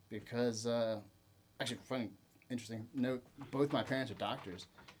 because actually, funny, interesting note. Both my parents are doctors,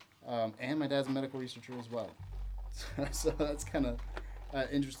 and my dad's a medical researcher as well. So that's kind of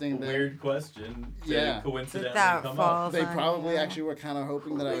interesting. Weird question. To Yeah. Coincidentally That come fall. up. They Fine, probably yeah. actually were kind of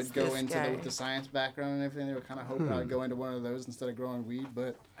hoping that I Who would is go this into guy? with the science background and everything. They were kind of hoping I would go into one of those instead of growing weed,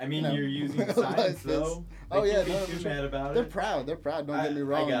 but I mean, you know, you're using like science this. though. They Oh, yeah, can't be no, too for sure. mad about they're it. proud. They're proud. Don't get me I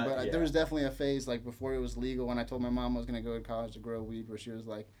wrong, got- but yeah. there was definitely a phase like before it was legal when I told my mom I was gonna go to college to grow weed, where she was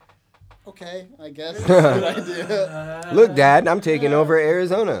like, "Okay, I guess that's a good idea." Look, Dad, I'm taking over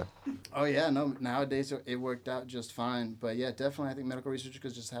Arizona. Oh yeah, no. Nowadays it worked out just fine, but yeah, definitely I think medical research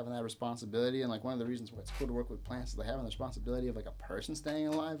is just having that responsibility, and like one of the reasons why it's cool to work with plants is they having the responsibility of like a person staying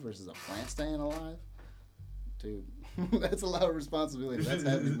alive versus a plant staying alive. Dude, that's a lot of responsibility. That's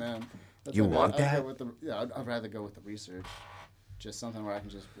heavy, man. That's You heavy. want I'd go that? with I'd rather go with the research. Just something where I can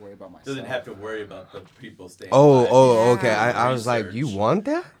just worry about myself. Doesn't have to worry about the people staying Oh, alive. oh, Yeah. okay. I was like, you Research. want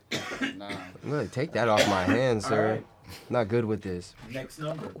that? Nah. I'm gonna take that off my hands, sir. Alright. Not good with this. Next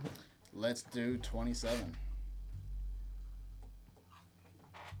number. Let's do 27.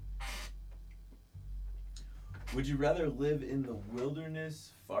 Would you rather live in the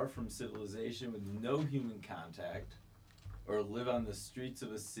wilderness, far from civilization, with no human contact, or live on the streets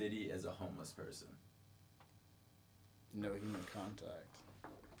of a city as a homeless person? No human contact.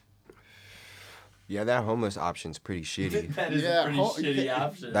 Yeah, that homeless option's pretty shitty. That is Yeah, a pretty shitty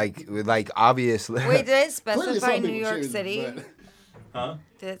option. like obviously. Wait, did it Clearly specify some New people York choose, City? but- Huh?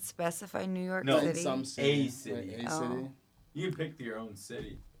 Did it specify New York No. in City? some city. A city. Like, a Oh. city. You can pick your own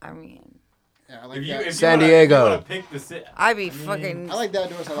city. I mean, Yeah, I like If you, that. if San you wanna, Diego. If you wanna pick the city. I'd be mean, fucking I like that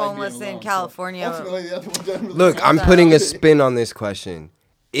outdoors. I like homeless being in alone, so California. ultimately, the other one doesn't really Look, count. I'm that putting a out. spin on this question.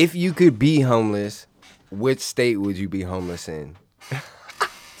 If you could be homeless, which state would you be homeless in?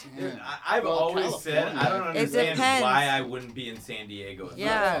 Dude, I've Well, always said I don't California. understand depends. why I wouldn't be in San Diego. as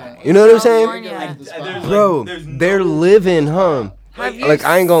Yeah. You know what I'm saying? California. There's Bro, like, there's they're no, living, huh? Have you Like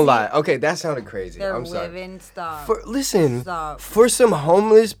I ain't gonna seen- lie. Okay, that sounded crazy. They're I'm sorry. living stuff. Listen, Stop. for some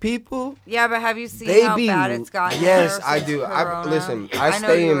homeless people, Yeah, but have you seen they how be bad it's gotten? yes, there I since do. Corona? Listen, know I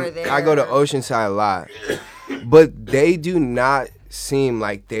stay you were in. I go to there. Oceanside a lot, but they do not seem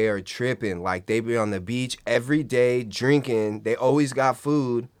like they are tripping. Like they be on the beach every day drinking. They always got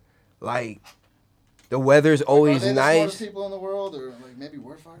food. Like the weather's Are always they the nice. smartest people in the world, or like maybe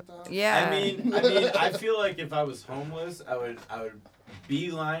we're fucked up? Yeah. I mean, I feel like if I was homeless, I would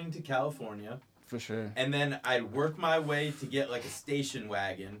beeline to California, For sure. and then I'd work my way to get like a station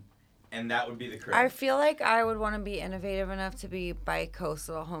wagon, and that would be the crib. I feel like I would want to be innovative enough to be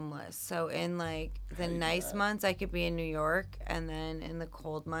bi-coastal homeless. So in like the nice months, I could be in New York, and then in the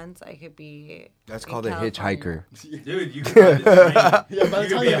cold months, I could be. That's in called a California. hitchhiker. Dude, you could ride the train. Yeah, by the You could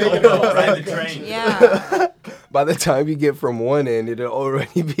time be you a make it hobo, up, ride the train. Yeah, By the time you get from one end, it'll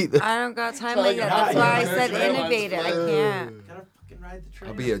already be the. I don't got time Try like to that. get That's high. why I Yeah, said train lines innovative. I fly. can't. Gotta fucking ride the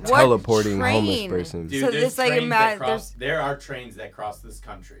train. I'll be a What teleporting homeless train? person. Dude, So there's this, like, trains that there's- there are trains that cross this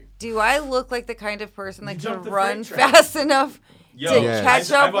country. Do I look like the kind of person You like to jump the run freight train. fast enough? Yo, To Yes.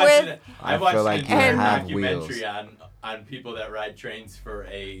 catch I've up watched with? I I've watched feel like an you entire have documentary wheels. on people that ride trains for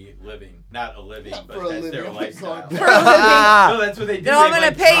a living. Not a living, Not but for a that's their living. lifestyle. For a living. No, that's what they do. No, I'm They, gonna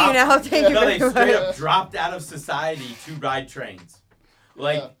like, pay you drop- now. Thank you No, they very straight much. up dropped out of society to ride trains.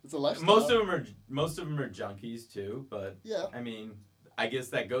 Like Yeah, it's a lifestyle. most of them are junkies too, but Yeah. I mean, I guess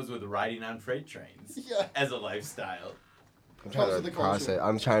that goes with riding on freight trains Yeah. as a lifestyle. I'm Comes trying with to the culture. process.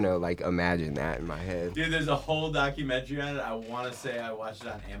 I'm trying to like imagine that in my head. Dude, there's a whole documentary on it. I want to say I watched it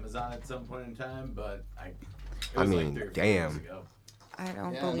on Amazon at some point in time, but it I was mean, like 3 or 4 damn. years ago. I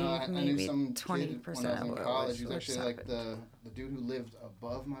don't Yeah, believe no, I knew maybe some 20% kid when I was of in what college. was He was actually like savage. the dude who lived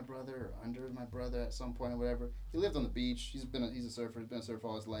above my brother or under my brother at some point or whatever. He lived on the beach. He's a surfer. He's been a surfer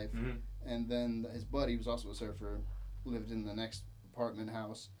all his life. Mhm. And then his buddy, who was also a surfer, lived in the next apartment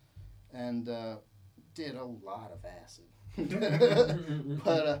house, and did a lot of acid.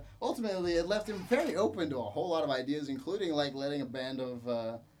 But ultimately, it left him very open to a whole lot of ideas, including like letting a band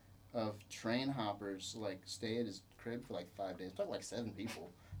of train hoppers like stay at his crib for like 5 days. Probably like 7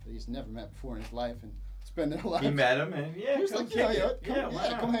 people that he's never met before in his life, and spending a lot. He met him, and yeah, He was come like, yeah, kick yeah, it. come, why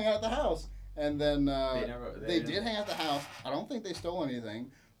not? come hang out at the house. And then they didn't- did hang out at the house. I don't think they stole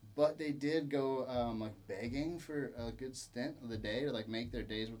anything, but they did go like begging for a good stint of the day to like make their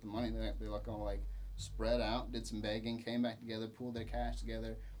days with the money. They like all like spread out, did some begging, came back together, pooled their cash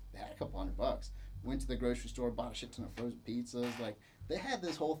together. They had a couple $100. Went to the grocery store, bought a shit ton of frozen pizzas. Like they had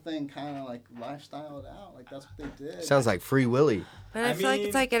this whole thing kind of like lifestyled out. Like that's what they did. Sounds like Free Willy. But I, I feel like mean-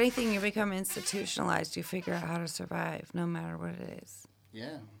 it's like anything, you become institutionalized. You figure out how to survive, no matter what it is.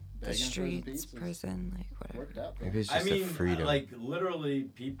 Yeah. The Begging for frozen streets, pizzas. prison, like whatever. Worked out. Maybe it's I just mean, a freedom. like literally,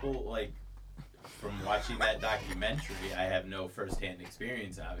 people like from watching that documentary. I have no firsthand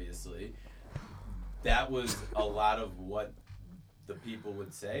experience, obviously. That was a lot of what the people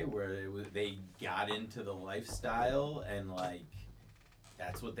would say, where they got into the lifestyle and like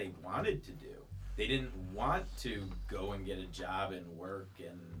that's what they wanted to do. They didn't want to go and get a job and work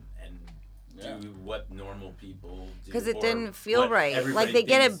and do what normal people do. Because it or didn't feel what right. everybody Like they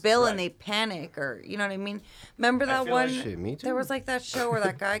get a thinks bill right. and they panic, or you know what I mean? Remember that feel one? like- Shit, me too. There was like that show where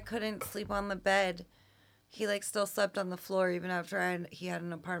that guy couldn't sleep on the bed. He like still slept on the floor even after he had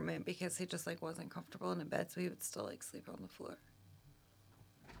an apartment because he just like wasn't comfortable in a bed, so he would still like sleep on the floor.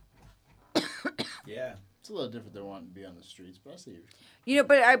 Yeah. It's a little different than wanting to be on the streets, but I see you. You know,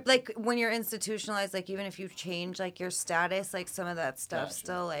 but I like when you're institutionalized, like even if you change like your status, like some of that stuff Gotcha.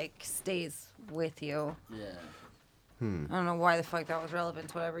 still like stays with you. Yeah. I don't know why the fuck that was relevant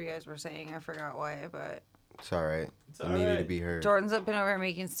to whatever you guys were saying. I forgot why, but It's all right. all I needed to right. be heard. Jordan's up and over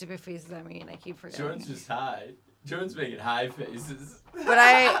making stupid faces at me, and I keep forgetting. Jordan's just high. Jordan's making high faces. But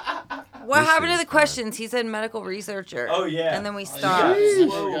what This happened shit to is the questions? He said medical researcher. Oh, yeah. And then we Oh, stopped. you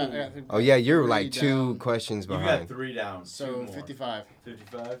Whoa. got Oh yeah, you're three like two down. questions You got behind. 3 down. So 2 more. 55.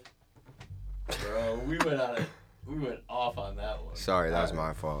 55. Bro, we went off on that one. Sorry, that was All right.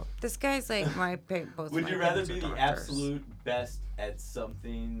 my fault. This guy's like both. Would my you rather parents be are the doctors. absolute best at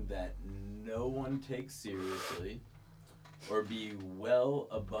something that no one takes seriously, or be well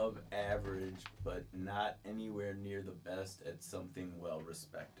above average but not anywhere near the best at something well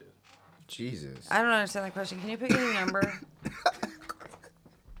respected? Jesus. I don't understand that question. Can you pick any number?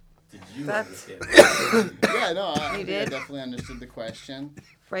 Did you That's- understand that? Yeah, no, I You think I did? definitely understood the question.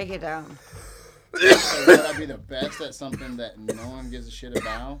 Break it down. So would I be the best at something that no one gives a shit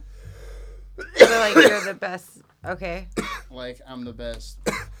about? So like you're the best. Okay. Like I'm the best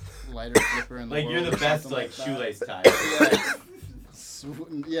lighter flipper in the Like world. you're the or best something like that. shoelace tie. Yeah.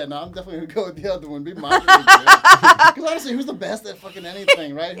 Yeah, no, I'm definitely gonna go with the other one. Be moderately good. Because honestly, who's the best at fucking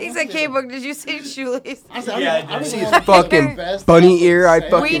anything, right? He said, "K-Book, did you say shoelace?" Honestly, Yeah, I I'm did. the She's one that's fucking the best bunny at ear, I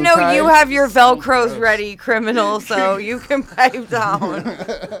saying- fucking We know you tied. have your So Velcros gross. ready, criminal, so you can pipe down.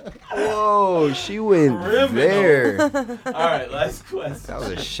 Whoa, she went Criminal. there. All right, last question. That was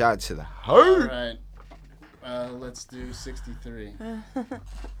a shot to the All heart. right. Let's do 63.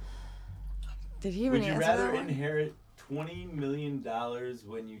 Did he even Would you answer rather that one? inherit $20 million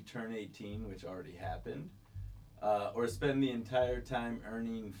when you turn 18, which already happened, or spend the entire time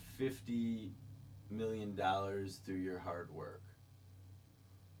earning $50 million through your hard work?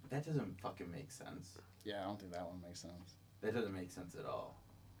 That doesn't fucking make sense. Yeah, I don't think that one makes sense. That doesn't make sense at all.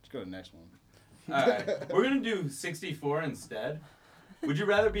 Let's go to the next one. All right, we're gonna do 64 instead. Would you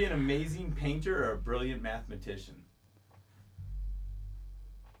rather be an amazing painter or a brilliant mathematician?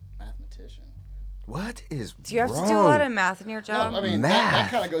 Mathematician. What is Do you have wrong? to do a lot of math in your job? No, I mean, Math.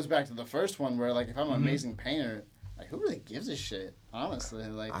 that kind of goes back to the first one where, like, if I'm an amazing painter, like, who really gives a shit? Honestly,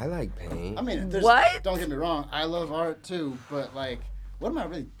 like, I like paint. I mean, there's, What? don't get me wrong, I love art too, but like, what am I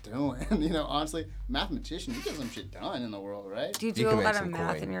really doing? You know, honestly, mathematician, you get some shit done in the world, right? Do you You do a can make lot of some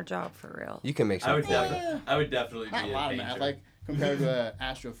math coin. in your job for real? You can make I some would coin. definitely Not be a a lot of painter. math, like compared to an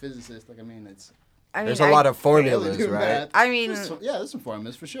astrophysicist. Like, I mean, it's I mean, There's a lot of barely formulas, do right? math. I mean, There's some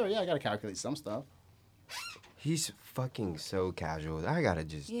formulas for sure. Yeah, I gotta calculate some stuff. He's fucking so casual. I gotta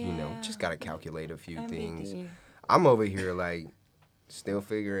just, Yeah. just gotta calculate a few things. MBD. I'm over here like still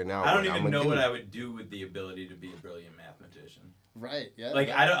figuring out. I don't what even I'ma know do. what I would do with the ability to be a brilliant mathematician. Right. Yeah. Like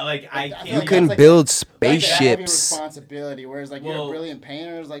I don't like I I feel can't. You like can that's like build Like a heavy spaceships. responsibility, whereas like you're Well- a brilliant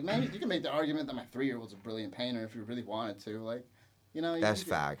painter. It's like, man, you can make the argument that my 3-year-old's a brilliant painter if you really wanted to. Like, you know, That's you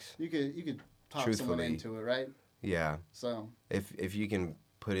could, facts. You could talk someone Truthfully. into it, right? Yeah. So If you can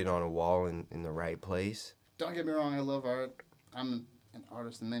put it on a wall in the right place. don't get me wrong, I love art. I'm an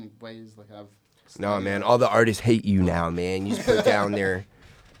artist in many ways. Like I've No, studied man. art. All the artists hate you now, man. You just put down their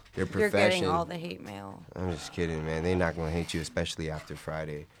You're profession. getting all the hate mail. I'm just kidding, man. They're not gonna hate you, especially after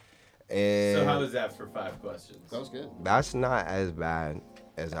Friday. And So how was that for 5 questions? That was good. that's not as bad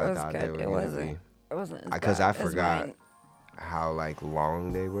as It I was thought good. they were It gonna wasn't. be. It wasn't. as Because bad I as forgot mine. how like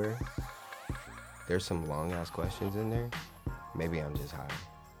long they were. There's some long ass questions in there. Maybe I'm just high.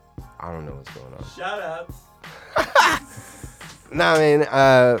 I don't know what's going on. Shut up. Nah,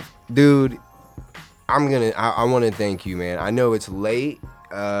 man. Dude, I want to thank you, man. I know it's late,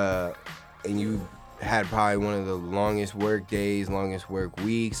 and you had probably one of the longest work days, longest work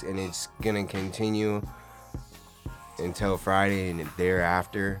weeks, and it's gonna continue until Friday and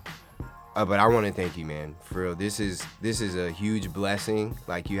thereafter. But I want to thank you, man. For real, this is a huge blessing.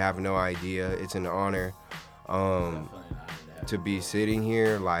 Like, you have no idea. It's an honor Definitely not in that. to be sitting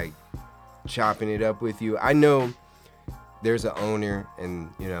here, like, chopping it up with you. I know there's an owner and,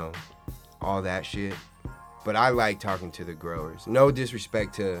 all that shit. But I like talking to the growers. No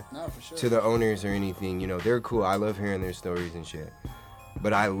disrespect to No, for sure. to the owners or anything. You know, they're cool. I love hearing their stories and shit.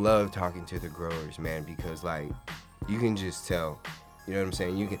 But I love talking to the growers, man, because like you can just tell. You know what I'm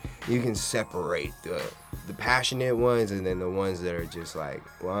saying? You can separate the passionate ones and then the ones that are just like,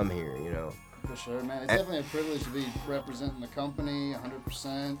 well, I'm here, you know. For sure, man. It's definitely a privilege to be representing the company 100%.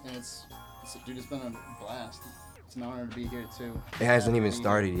 And dude, it's been a blast. It's an honor to be here, too. It hasn't even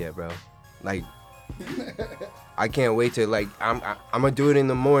started yet, bro. Like, I can't wait to, like, I'm going to do it in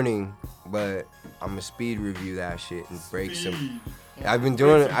the morning, but I'm going to speed review that shit and break some. I've been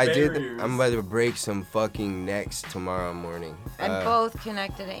doing it. I'm about to break some fucking necks tomorrow morning. And both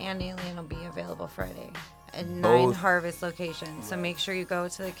Connected and Alien will be available Friday at 9 Both? Harvest locations. So make sure you go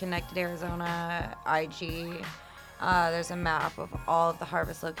to the Connected Arizona IG. There's a map of all of the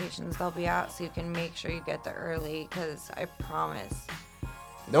Harvest locations they'll be at, so you can make sure you get there early, because I promise.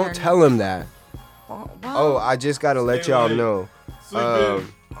 Don't tell him that. Well, Oh, I just got to let Stay y'all late. know. Sleep in.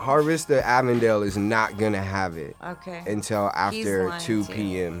 Harvest of Avondale is not going to have it okay. until after lying 2 too.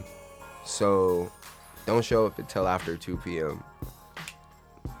 p.m. So don't show up until after 2 p.m.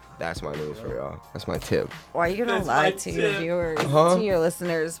 That's my news for y'all. That's my tip. Why are you gonna That's lie my to your tip. viewers, Huh? to your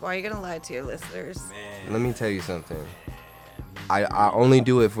listeners? Why are you gonna lie to your listeners? Man. Let me tell you something. I only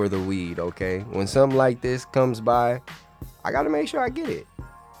do it for the weed, okay? When something like this comes by, I got to make sure I get it.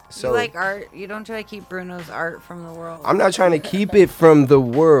 So You like art. You don't try to keep Bruno's art from the world. I'm not trying to keep it from the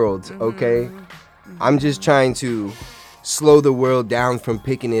world, okay? I'm just trying to slow the world down from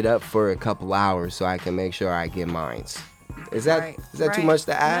picking it up for a couple hours so I can make sure I get mines. Is that too Right. much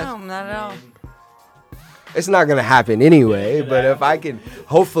to ask? No, not at all. It's not gonna happen anyway, Yeah, but if I can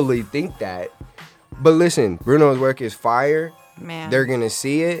hopefully think that. But listen, Bruno's work is fire. Man. They're gonna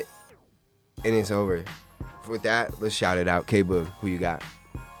see it, and it's over. With that, let's shout it out. K-Boog, who you got?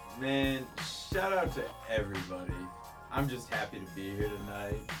 Man, shout out to everybody. I'm just happy to be here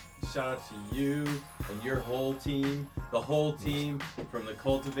tonight. Shout out to you and your whole team, the whole team, from the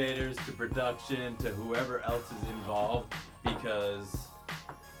cultivators to production to whoever else is involved, because,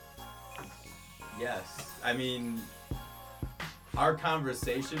 yes, I mean, our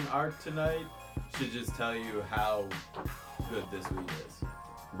conversation arc tonight should just tell you how good this week is.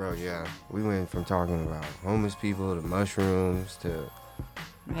 Bro, yeah. We went from talking about homeless people to mushrooms to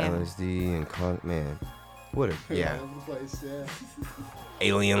Man. LSD and man. What a yeah. All over the place, yeah.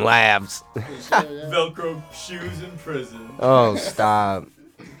 Alien Labs. For sure, yeah. Velcro shoes in prison. Oh, stop.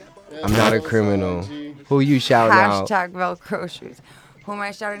 Yeah, I'm not a follow us on criminal. IG. Who you shouting out? Hashtag Velcro shoes. Who am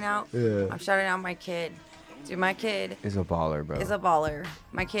I shouting out? Yeah. I'm shouting out my kid. Dude, my kid It's a baller, bro. is a baller.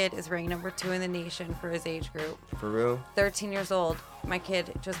 My kid is ranked number 2 in the nation for his age group. For real? 13 years old. My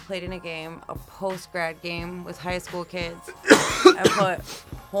kid just played in a game, a post-grad game with high school kids, and put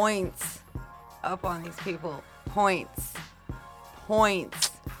points up on these people. Points.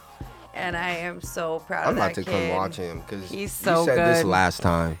 And I am so proud I'm of that about to kid. come watch him because He's so you said this good. last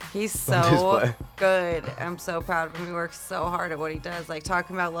time. He's I'm just so playing. good. I'm so proud of him. He works so hard at what he does. Like,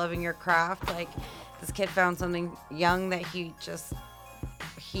 talking about loving your craft. Like, this kid found something young that he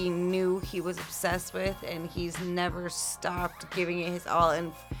knew he was obsessed with, and he's never stopped giving it his all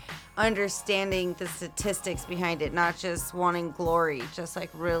and understanding the statistics behind it, not just wanting glory, just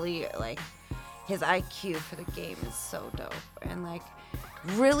like really like his IQ for the game is so dope. And like,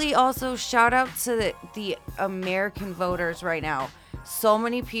 really also shout out to the American voters right now. So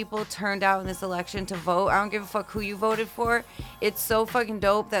many people turned out in this election to vote. I don't give a fuck who you voted for. It's so fucking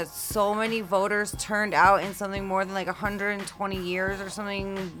dope that so many voters turned out in something more than like 120 years or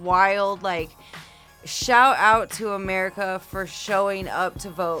something wild. Like, shout out to America for showing up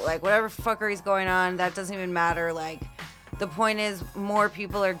to vote. Like, whatever fuckery's going on, that doesn't even matter. Like, the point is more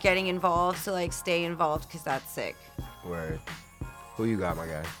people are getting involved, so like stay involved, because that's sick. Word. Who you got, my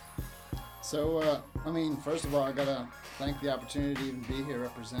guy? So, I mean, first of all, I gotta thank the opportunity to even be here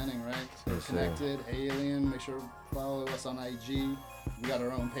representing, right? So Yes, sir. Connected, Alien, make sure to follow us on IG. We got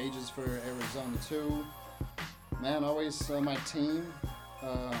our own pages for Arizona too. Man, always my team,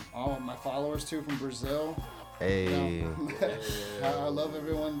 all of my followers too from Brazil. Hey. You know, I love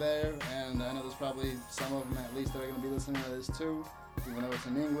everyone there, and I know there's probably some of them at least that are gonna be listening to this too, even though it's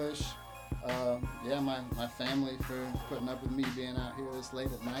in English. Yeah, my family for putting up with me being out here this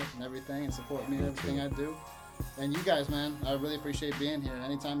late at night and everything, and support me in everything I do. And you guys, man, I really appreciate being here.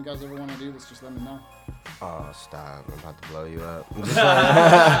 Anytime you guys ever want to do this, just let me know. Oh, stop. I'm about to blow you up.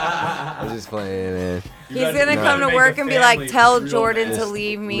 I'm just playing, man. He's gonna come to work and be like, "Tell Jordan to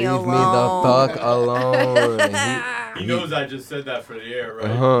leave me alone." Leave me the fuck alone. He knows I just said that for the air, right?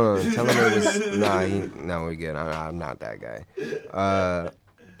 Tell him it was. Nah, we're good. I'm not that guy.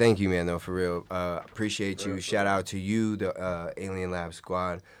 Thank you, man, though, for real. Appreciate you. Shout out to you, the Alien Lab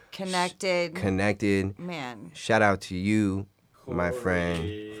squad. Connected. Man. Shout out to you, my Corey.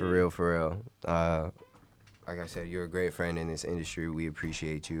 friend. For real, for real. Like I said, you're a great friend in this industry. We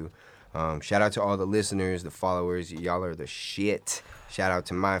appreciate you. Shout out to all the listeners, the followers. Y'all are the shit. Shout out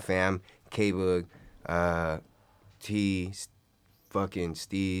to my fam, K-Boog, T, fucking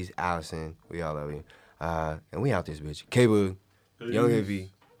Steez, Allison. We all love you. And we out this bitch. K-Boog, Young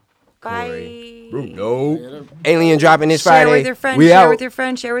Hippy. Bye. Bruno. Alien dropping this Share Friday. with your friends. We Share out. with your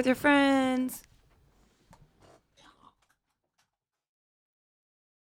friends. Share with your friends.